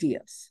the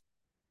ideas,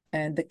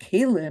 and the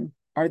kalim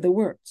are the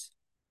words.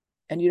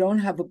 And you don't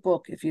have a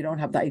book if you don't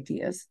have the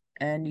ideas,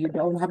 and you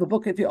don't have a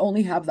book if you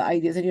only have the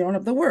ideas and you don't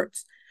have the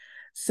words.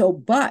 So,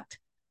 but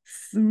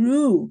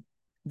through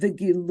the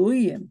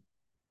giluyim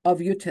of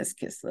Yutas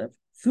Kislev,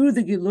 through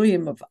the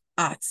giluyim of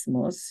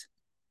Atzmos,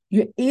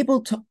 you're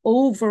able to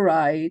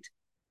override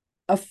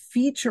a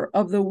feature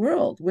of the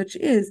world, which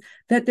is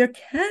that there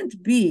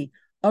can't be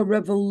a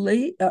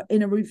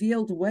in a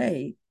revealed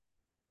way,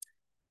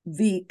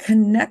 the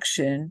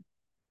connection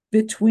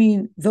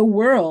between the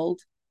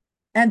world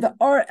and the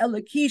Ar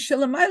Eliki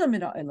Shelamayla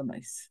Min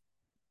Ha'elamais.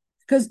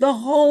 Because the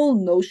whole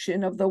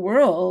notion of the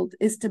world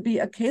is to be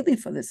a keli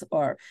for this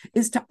Ar,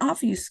 is to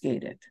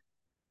obfuscate it.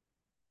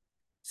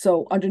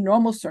 So under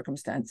normal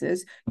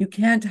circumstances, you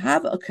can't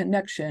have a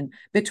connection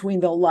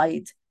between the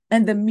light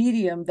and the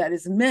medium that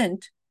is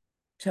meant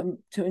to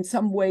in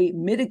some way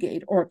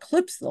mitigate or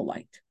eclipse the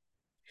light.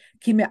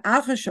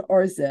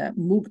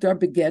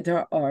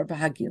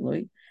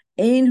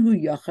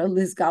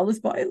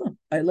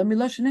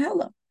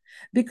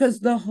 Because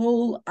the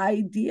whole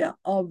idea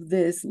of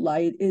this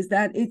light is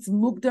that it's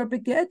mugdar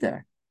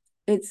begeder.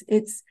 It's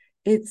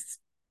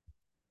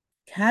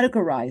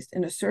categorized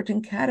in a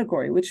certain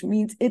category, which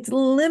means it's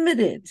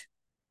limited.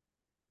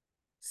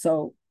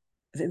 So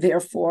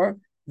therefore,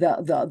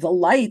 the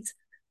light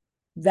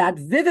that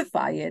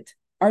vivify it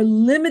are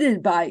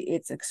limited by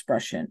its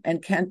expression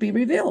and can't be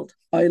revealed.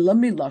 It's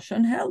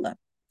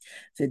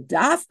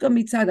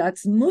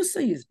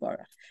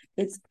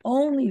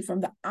only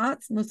from the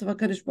atzmus of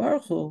HaKadosh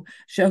Baruch Hu,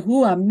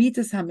 shehu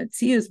amitas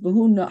hametzius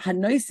v'hu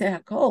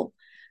hanoiseh hakol.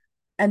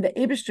 And the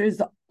Eibishter is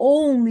the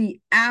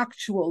only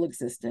actual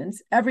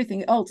existence.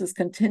 Everything else is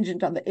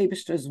contingent on the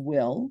Eibishter's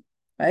will,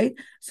 right?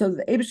 So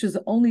the Eibishter is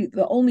the only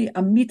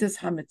amitas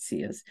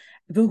hametzius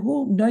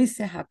v'hu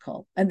noiseh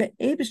hakol. And the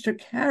Eibishter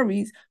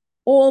carries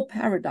all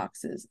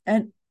paradoxes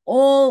and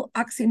all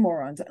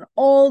oxymorons and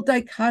all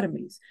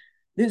dichotomies.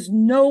 There's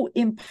no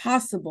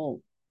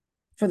impossible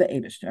for the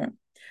Eibishter.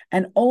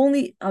 And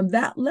only on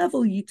that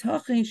level,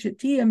 Yitachin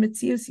Shatia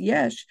Metzius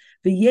Yesh,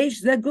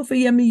 V'yesh Zegufa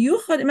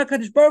Yemiyuchad Im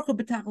HaKadosh Baruch Hu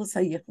B'tachlis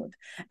HaYichud.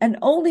 And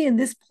only in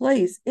this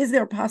place is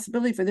there a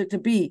possibility for there to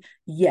be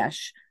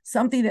Yesh,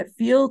 something that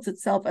feels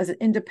itself as an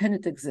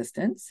independent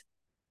existence,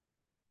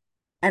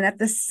 and at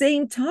the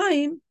same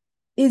time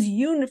is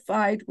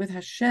unified with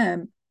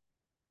Hashem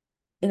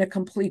in a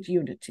complete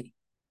unity.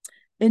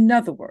 In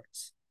other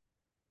words,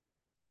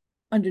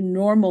 under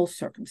normal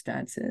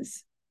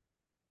circumstances,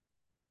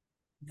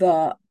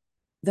 the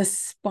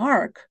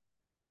spark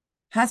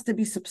has to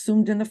be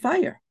subsumed in the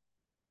fire.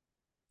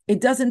 It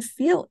doesn't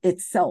feel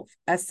itself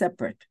as a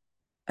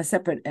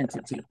separate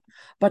entity.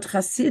 But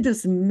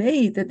Chassidus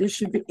made that there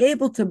should be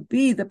able to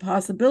be the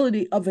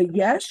possibility of a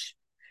yesh,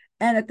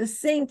 and at the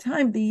same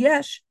time, the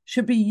yesh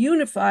should be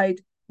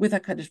unified with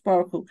HaKadosh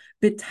Baruch Hu,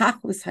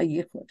 b'tachlis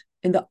hayichud,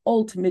 in the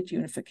ultimate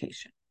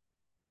unification.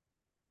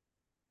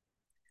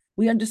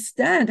 We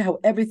understand how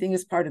everything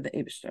is part of the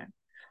Eibishter,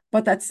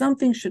 but that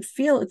something should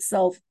feel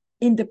itself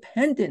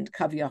independent,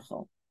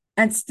 kaviyachol,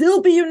 and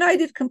still be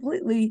united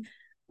completely.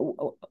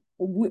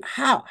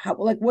 How?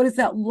 Like, what does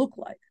that look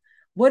like?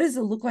 What does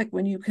it look like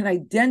when you can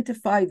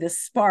identify the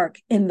spark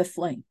in the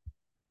flame?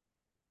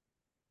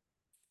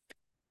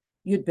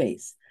 Yud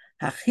Beis.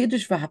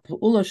 החידוש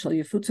והפעולה של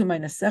יפוצו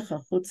מהנסך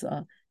החוצה,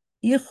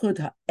 איחוד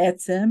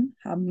העצם,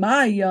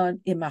 המעיין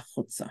עם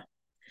החוצה.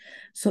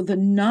 So the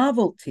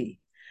novelty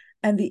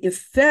and the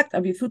effect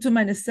of Yifutzu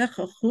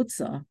Ma'anesecha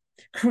Chutza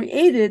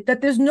created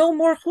that there's no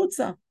more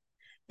Chutza.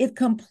 It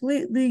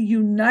completely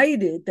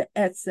united the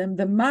Etzem,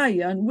 the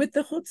Mayan, with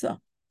the Chutza.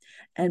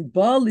 And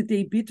Ba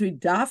L'dei Bitui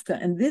Dafka,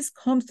 and this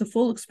comes to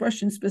full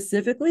expression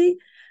specifically,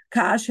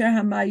 Ka'asher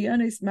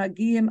HaMayanis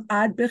Magiyim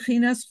Ad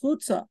Bechinas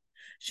Chutza,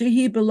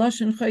 Shehi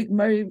B'Loshen Chayk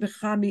Mari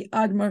V'Chami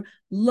Admar,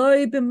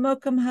 Loi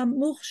B'Mokam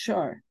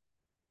HaMuchshar.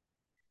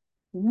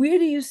 Where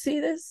do you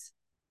see this?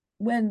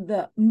 When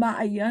the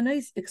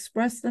Ma'ayanis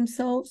express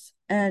themselves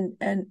and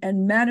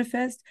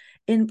manifest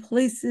in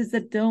places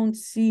that don't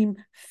seem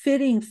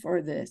fitting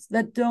for this,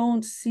 that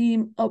don't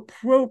seem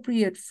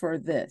appropriate for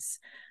this.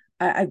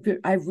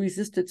 I've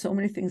resisted so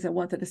many things I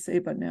wanted to say,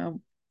 but now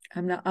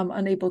I'm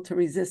unable to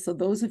resist. So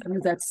those of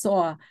you that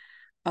saw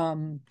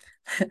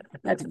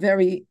that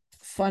very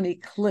funny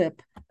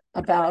clip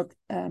about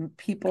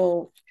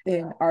people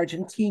in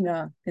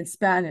Argentina in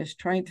Spanish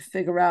trying to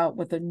figure out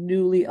what the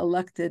newly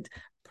elected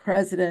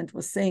president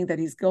was saying, that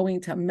he's going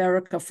to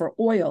America for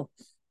oil,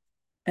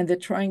 and they're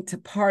trying to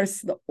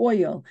parse the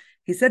oil.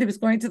 He said he was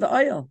going to the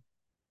oil.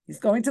 He's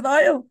going to the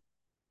oil.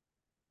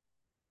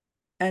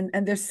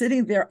 And they're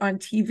sitting there on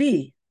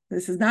TV.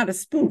 This is not a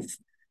spoof,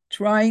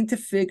 trying to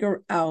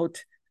figure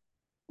out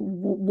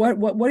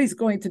what he's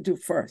going to do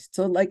first.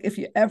 So, like, if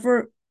you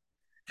ever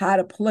had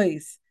a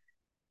place,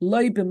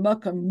 loy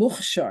b'makam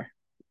muchshar,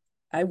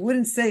 I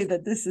wouldn't say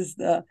that this is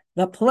the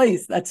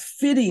place that's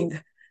fitting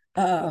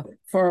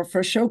for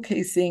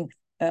showcasing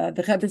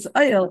the Rebbe's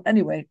oil.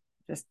 Anyway,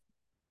 just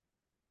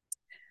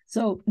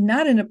so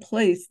not in a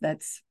place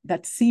that's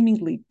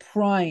seemingly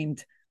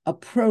primed,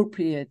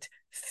 appropriate,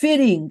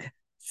 fitting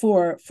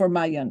for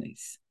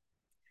Mayanis.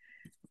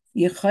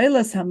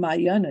 Yechelas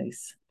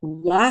haMayanis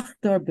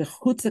lachdar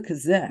bechutza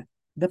kazeh,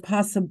 the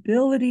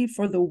possibility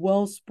for the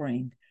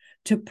wellspring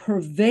to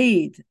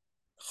pervade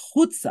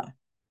chutza,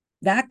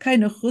 that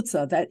kind of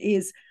chutza that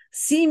is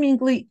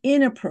seemingly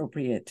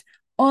inappropriate,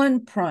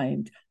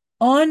 unprimed,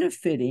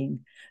 unfitting.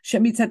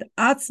 Shemitzad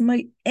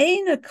atzmai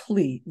eina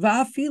kli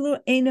va'afilu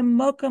eina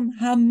mokam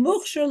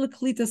hamuchshar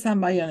leklitas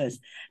hamayanis.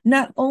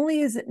 Not only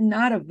is it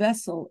not a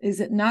vessel,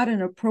 is it not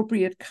an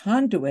appropriate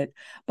conduit,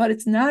 but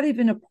it's not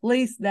even a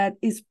place that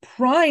is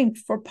primed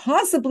for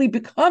possibly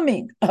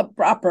becoming a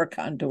proper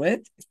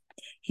conduit.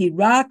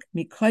 Hirak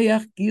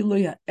mikoyach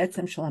giluy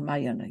ha'etzem shel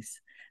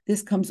hamayanis.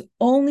 This comes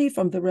only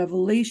from the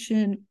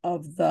revelation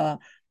of the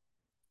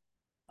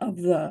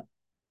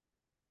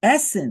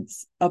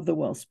essence of the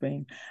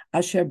wellspring,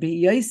 asher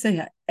b'yosei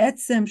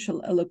ha'etzem shel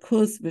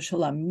elokus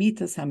v'shel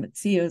amitas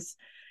hametzios,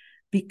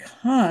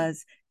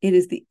 because it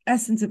is the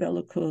essence of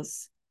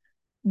elokus,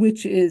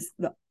 which is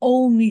the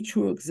only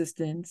true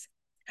existence.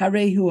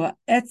 Harehu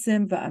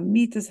ha'etzem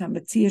v'amitas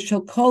hametzios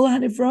shel kol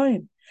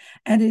hanivroim,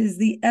 and it is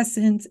the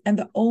essence and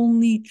the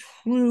only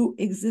true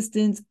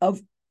existence of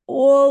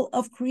all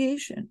of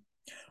creation.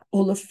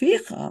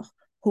 Olafichach.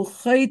 And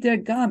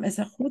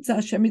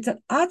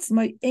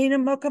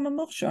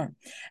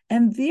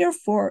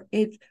therefore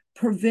it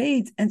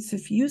pervades and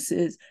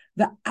suffuses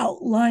the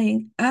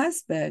outlying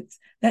aspects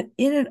that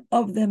in and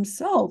of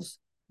themselves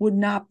would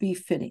not be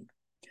fitting.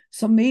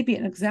 So maybe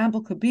an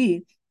example could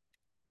be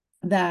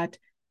that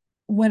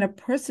when a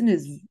person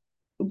is,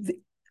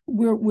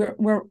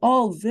 we're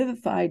all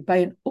vivified by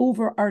an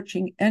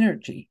overarching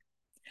energy,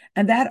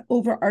 and that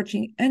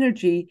overarching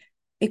energy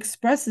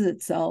expresses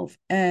itself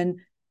and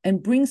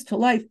brings to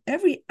life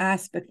every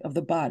aspect of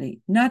the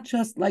body, not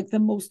just like the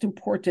most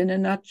important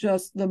and not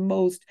just the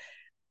most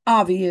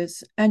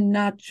obvious and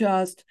not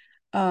just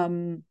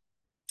the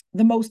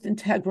most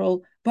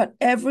integral, but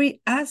every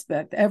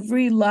aspect,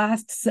 every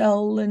last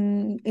cell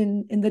in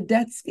the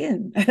dead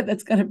skin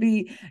that's going to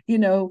be,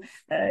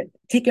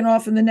 taken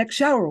off in the next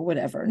shower or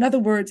whatever. In other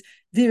words,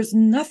 there's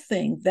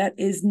nothing that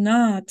is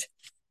not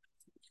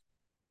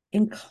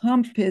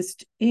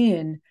encompassed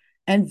in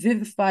and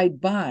vivified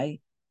by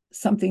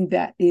something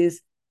that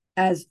is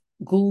as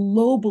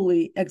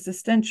globally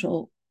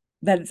existential,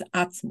 that is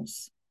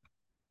atzmus.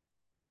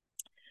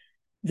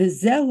 And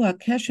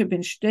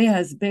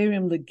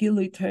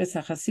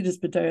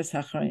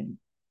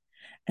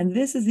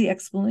this is the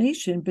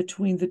explanation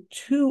between the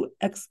two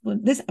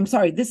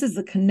this is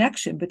the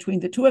connection between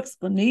the two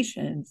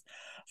explanations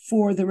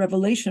for the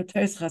revelation of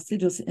Teres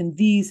Chasidus in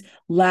these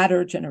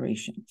latter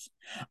generations.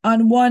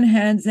 On one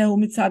hand, on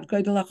one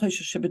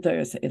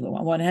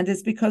hand,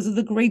 it's because of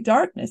the great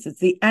darkness. It's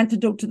the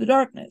antidote to the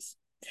darkness.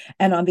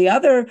 And on the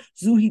other,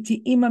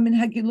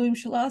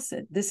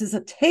 this is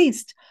a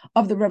taste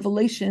of the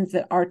revelations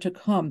that are to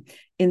come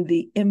in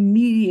the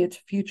immediate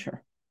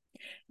future.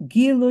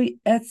 The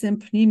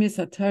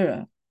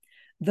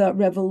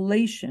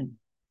revelation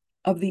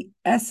of the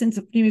essence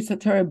of Pnimis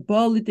HaTorah,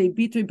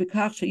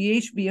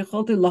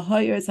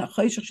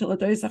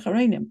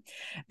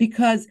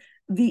 because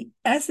the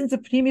essence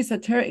of Pneumius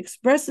HaTorah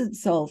expresses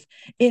itself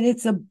in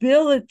its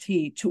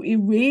ability to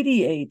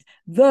irradiate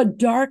the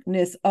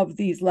darkness of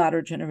these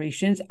latter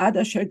generations,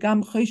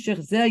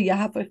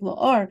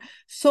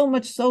 so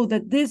much so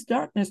that this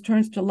darkness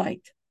turns to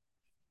light.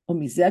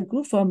 ומזה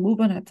גופה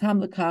מובן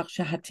הטעם לכך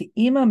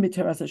שהטעימה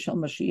מתרסה של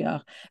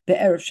משיח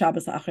בערב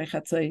שבת אחרי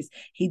חצות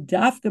היא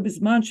דווקא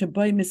בזמן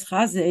שבו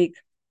מתחזק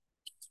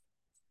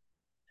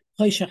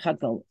חושך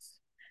הגלות.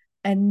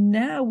 And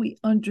now we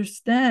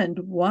understand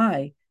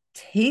why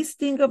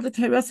tasting of the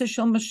terasa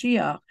shel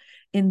Mashiach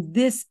in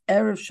this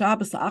Erev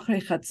Shabbos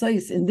Achrei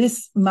Chatzos, in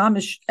this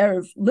Mamish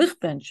Erev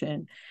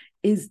Lichbenchen,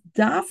 is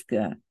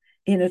dafka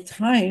in a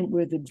time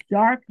where the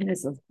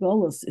darkness of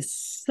Golos is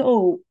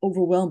so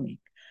overwhelming.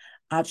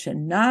 Until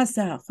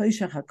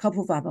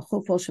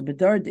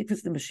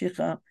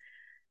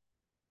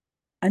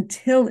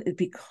it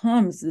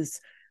becomes this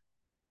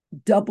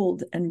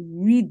doubled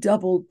and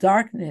redoubled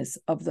darkness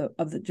of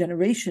the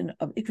generation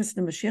of Ikras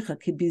the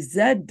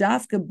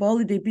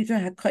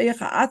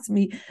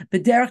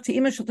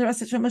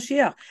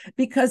Mashiach,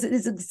 because it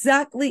is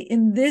exactly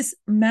in this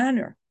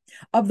manner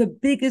of the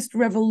biggest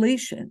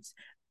revelations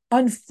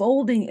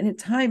unfolding in a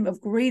time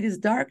of greatest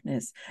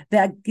darkness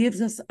that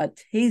gives us a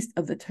taste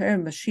of the Torah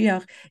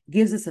Mashiach,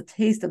 gives us a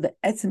taste of the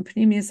Etzem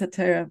Pnimius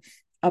HaTorah,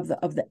 of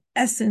the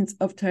essence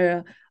of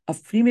Torah,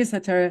 of Pnimius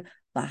HaTorah,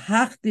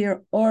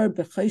 lahachdir or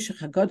b'choshech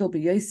hagadol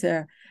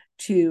b'yoser,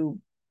 to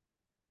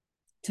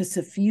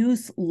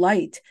suffuse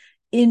light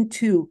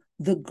into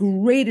the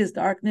greatest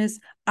darkness,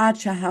 ad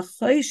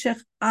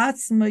shahachoshech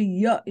atzma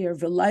ya'ir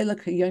v'layla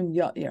kayom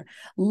ya'ir,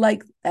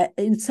 like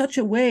in such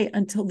a way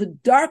until the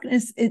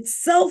darkness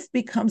itself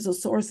becomes a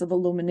source of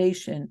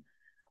illumination.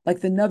 Like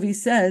the Navi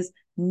says,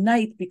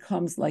 night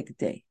becomes like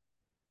day.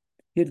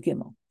 Yud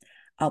Gimel.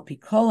 Al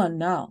pikol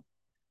anal,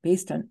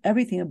 based on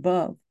everything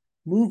above,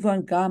 move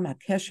on gam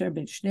hakesher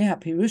ben shnei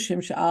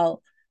hapirushim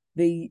shal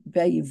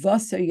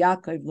veyivaser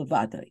Yaakov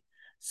levadai.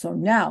 So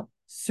now,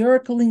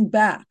 circling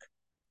back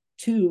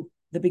to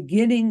the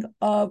beginning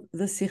of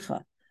the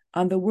Sikha,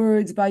 on the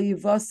words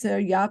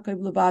Vayivaser Yaakov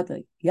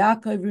levadai,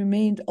 Yaakov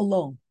remained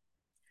alone.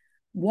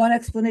 One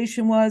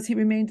explanation was he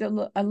remained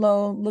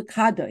alone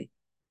lekadai,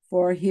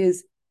 for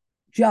his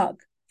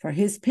jug, for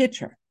his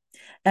pitcher.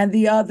 And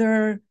the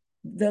other,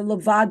 the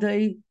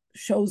levadai,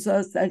 shows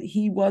us that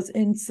he was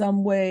in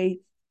some way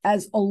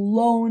as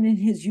alone in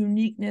his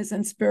uniqueness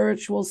and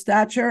spiritual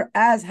stature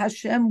as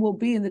Hashem will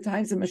be in the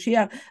times of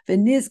Mashiach.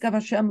 V'nizkav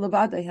Hashem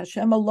levadai,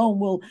 Hashem alone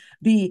will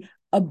be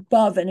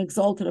above and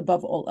exalted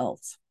above all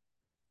else.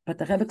 But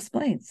the Rebbe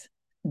explains,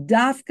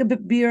 Dafka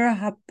bebir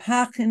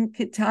hapachin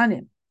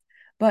kitanim,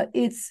 but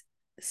it's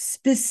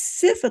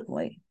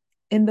specifically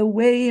in the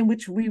way in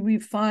which we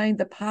refine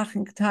the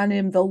pachin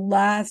kitanim, the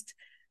last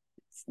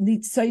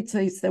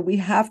nitzaitzais that we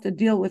have to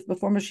deal with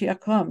before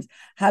Mashiach comes.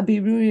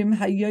 Habirurim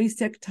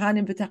hayoser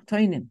kitanim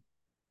v'tachtoinim,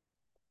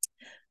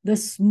 the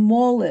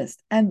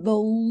smallest and the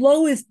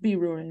lowest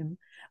birurim,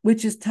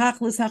 which is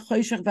tachlis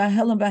hachoshech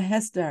v'helam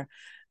v'hester,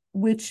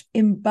 which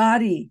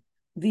embody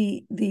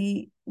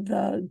the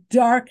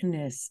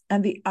darkness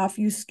and the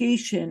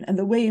obfuscation and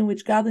the way in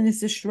which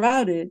godliness is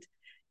shrouded.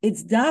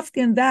 It's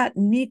dafkin that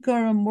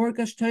nikar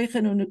morgash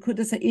toichen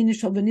unekudas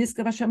ha'inishal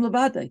v'niskav Hashem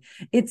levadai.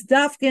 It's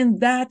dafkin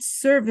that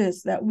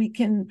service that we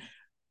can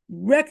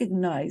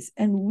recognize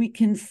and we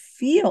can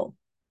feel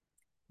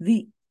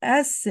the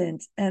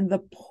essence and the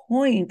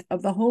point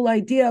of the whole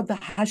idea of the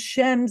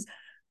Hashem's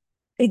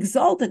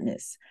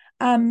exaltedness.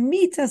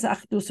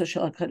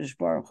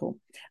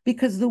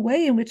 Because the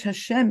way in which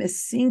Hashem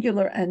is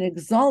singular and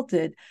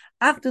exalted,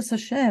 Achdus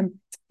Hashem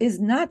is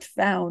not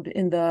found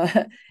in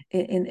the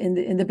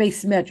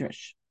base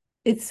medrash.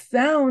 It's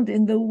found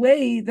in the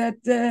way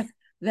that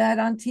that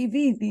on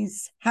TV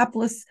these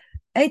hapless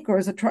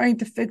anchors are trying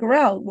to figure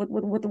out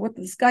what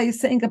this guy is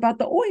saying about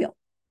the oil.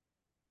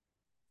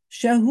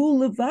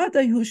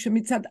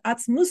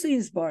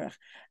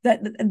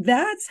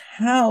 That's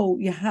how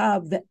you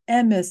have the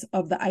emes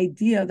of the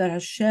idea that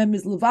Hashem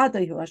is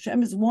levadayu,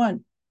 Hashem is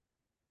one.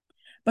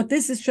 But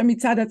this is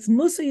shemitzad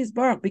atzmusa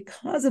yisbarach,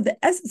 because of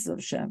the essence of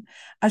Hashem.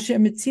 Asher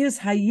mitzias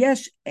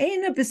hayesh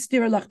eina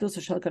b'stira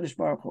lachdus shel Kadosh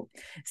Baruch Hu.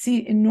 See,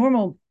 in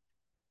normal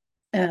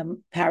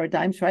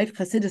paradigms, right,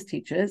 Chassidus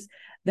teaches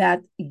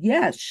that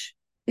yesh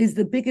is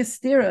the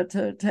biggest stira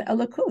to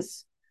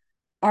Elokus.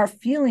 Our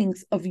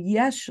feelings of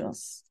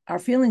yeshus, our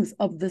feelings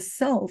of the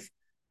self,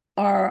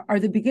 are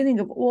the beginning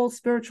of all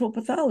spiritual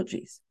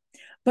pathologies.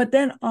 But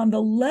then on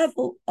the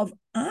level of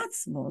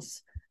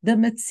atzmos, the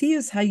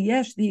metzius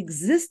hayesh, the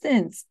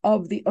existence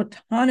of the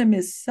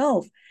autonomous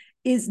self,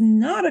 is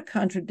not a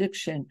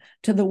contradiction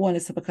to the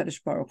oneness of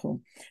HaKadosh Baruch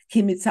Hu.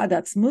 Ki mitzad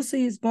atzmusa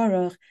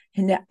yizbarach,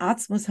 hine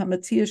atzmus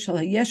hametzius shel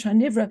hayesh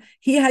hanivra,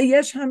 hi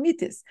hayesh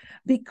hamitis.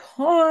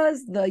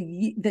 Because the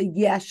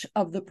yesh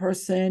of the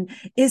person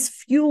is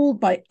fueled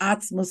by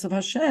atzmus of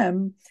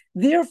Hashem,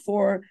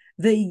 therefore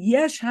the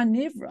yesh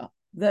hanivra,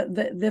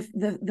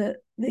 the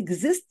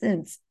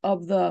existence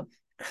of the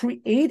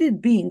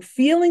created being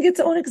feeling its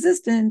own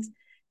existence,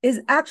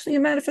 is actually a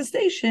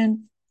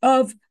manifestation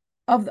of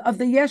of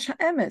the Yesh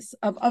HaEmes,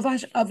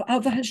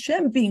 of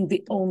Hashem being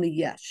the only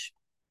Yesh.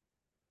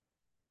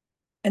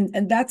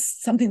 And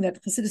that's something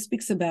that Chassidus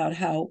speaks about,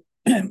 how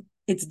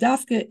it's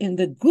dafka in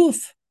the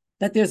guf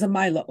that there's a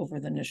Maila over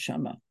the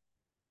neshama.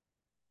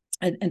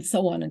 And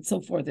so on and so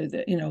forth,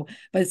 but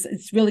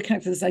it's really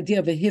connected to this idea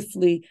of a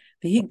hifli,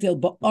 the higdil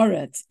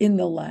ba'aretz, in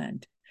the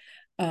land.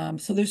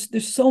 So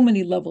there's so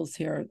many levels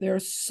here. There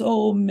are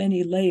so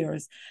many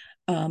layers.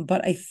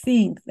 But I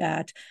think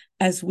that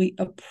as we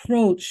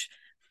approach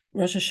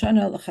Rosh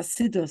Hashanah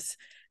l'Chasidus,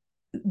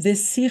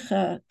 this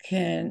Sikha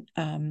can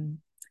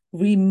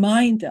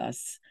remind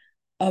us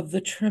of the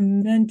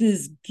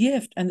tremendous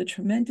gift and the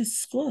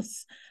tremendous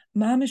schus.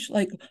 Mamish,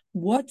 like,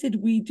 what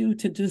did we do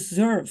to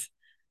deserve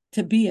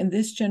to be in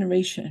this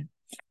generation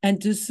and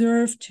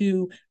deserve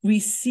to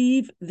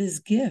receive this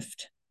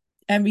gift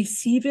and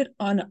receive it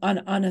on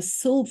a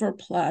silver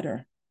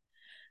platter?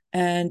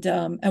 And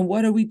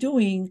what are we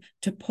doing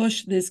to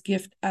push this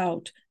gift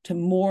out to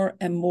more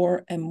and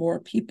more and more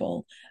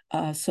people,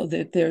 so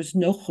that there's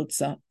no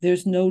chutzah,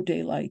 there's no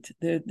daylight,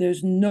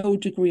 there's no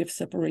degree of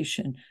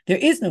separation. There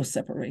is no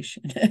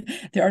separation.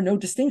 There are no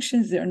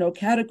distinctions. There are no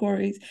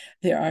categories.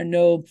 There are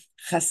no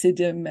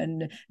chasidim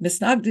and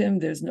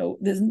misnagdim.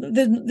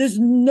 There's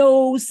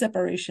no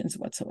separations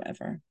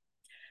whatsoever.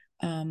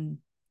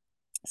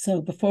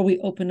 So before we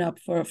open up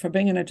for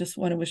Binyan, I just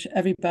want to wish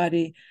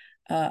everybody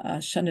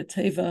Shana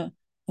Teva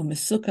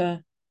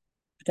Umesuka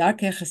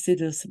Darkei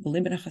Chasidus,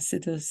 B'limit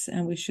Chasidus,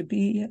 and we should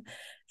be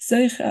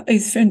zeicha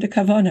eisfern de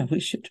kavana. We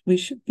should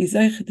be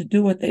zeicha to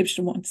do what the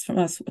Eibshter wants from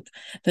us, what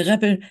the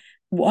Rebbe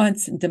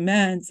wants and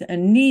demands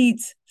and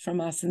needs from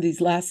us in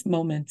these last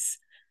moments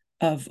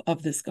of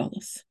this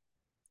galus.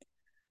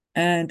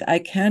 And I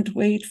can't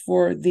wait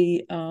for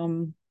the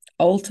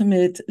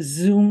ultimate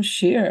Zoom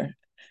share.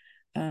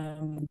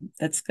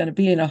 That's going to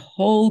be in a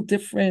whole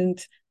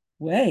different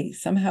way.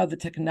 Somehow the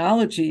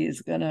technology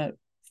it's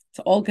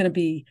all going to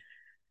be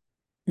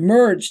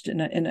merged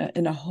in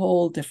a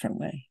whole different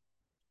way.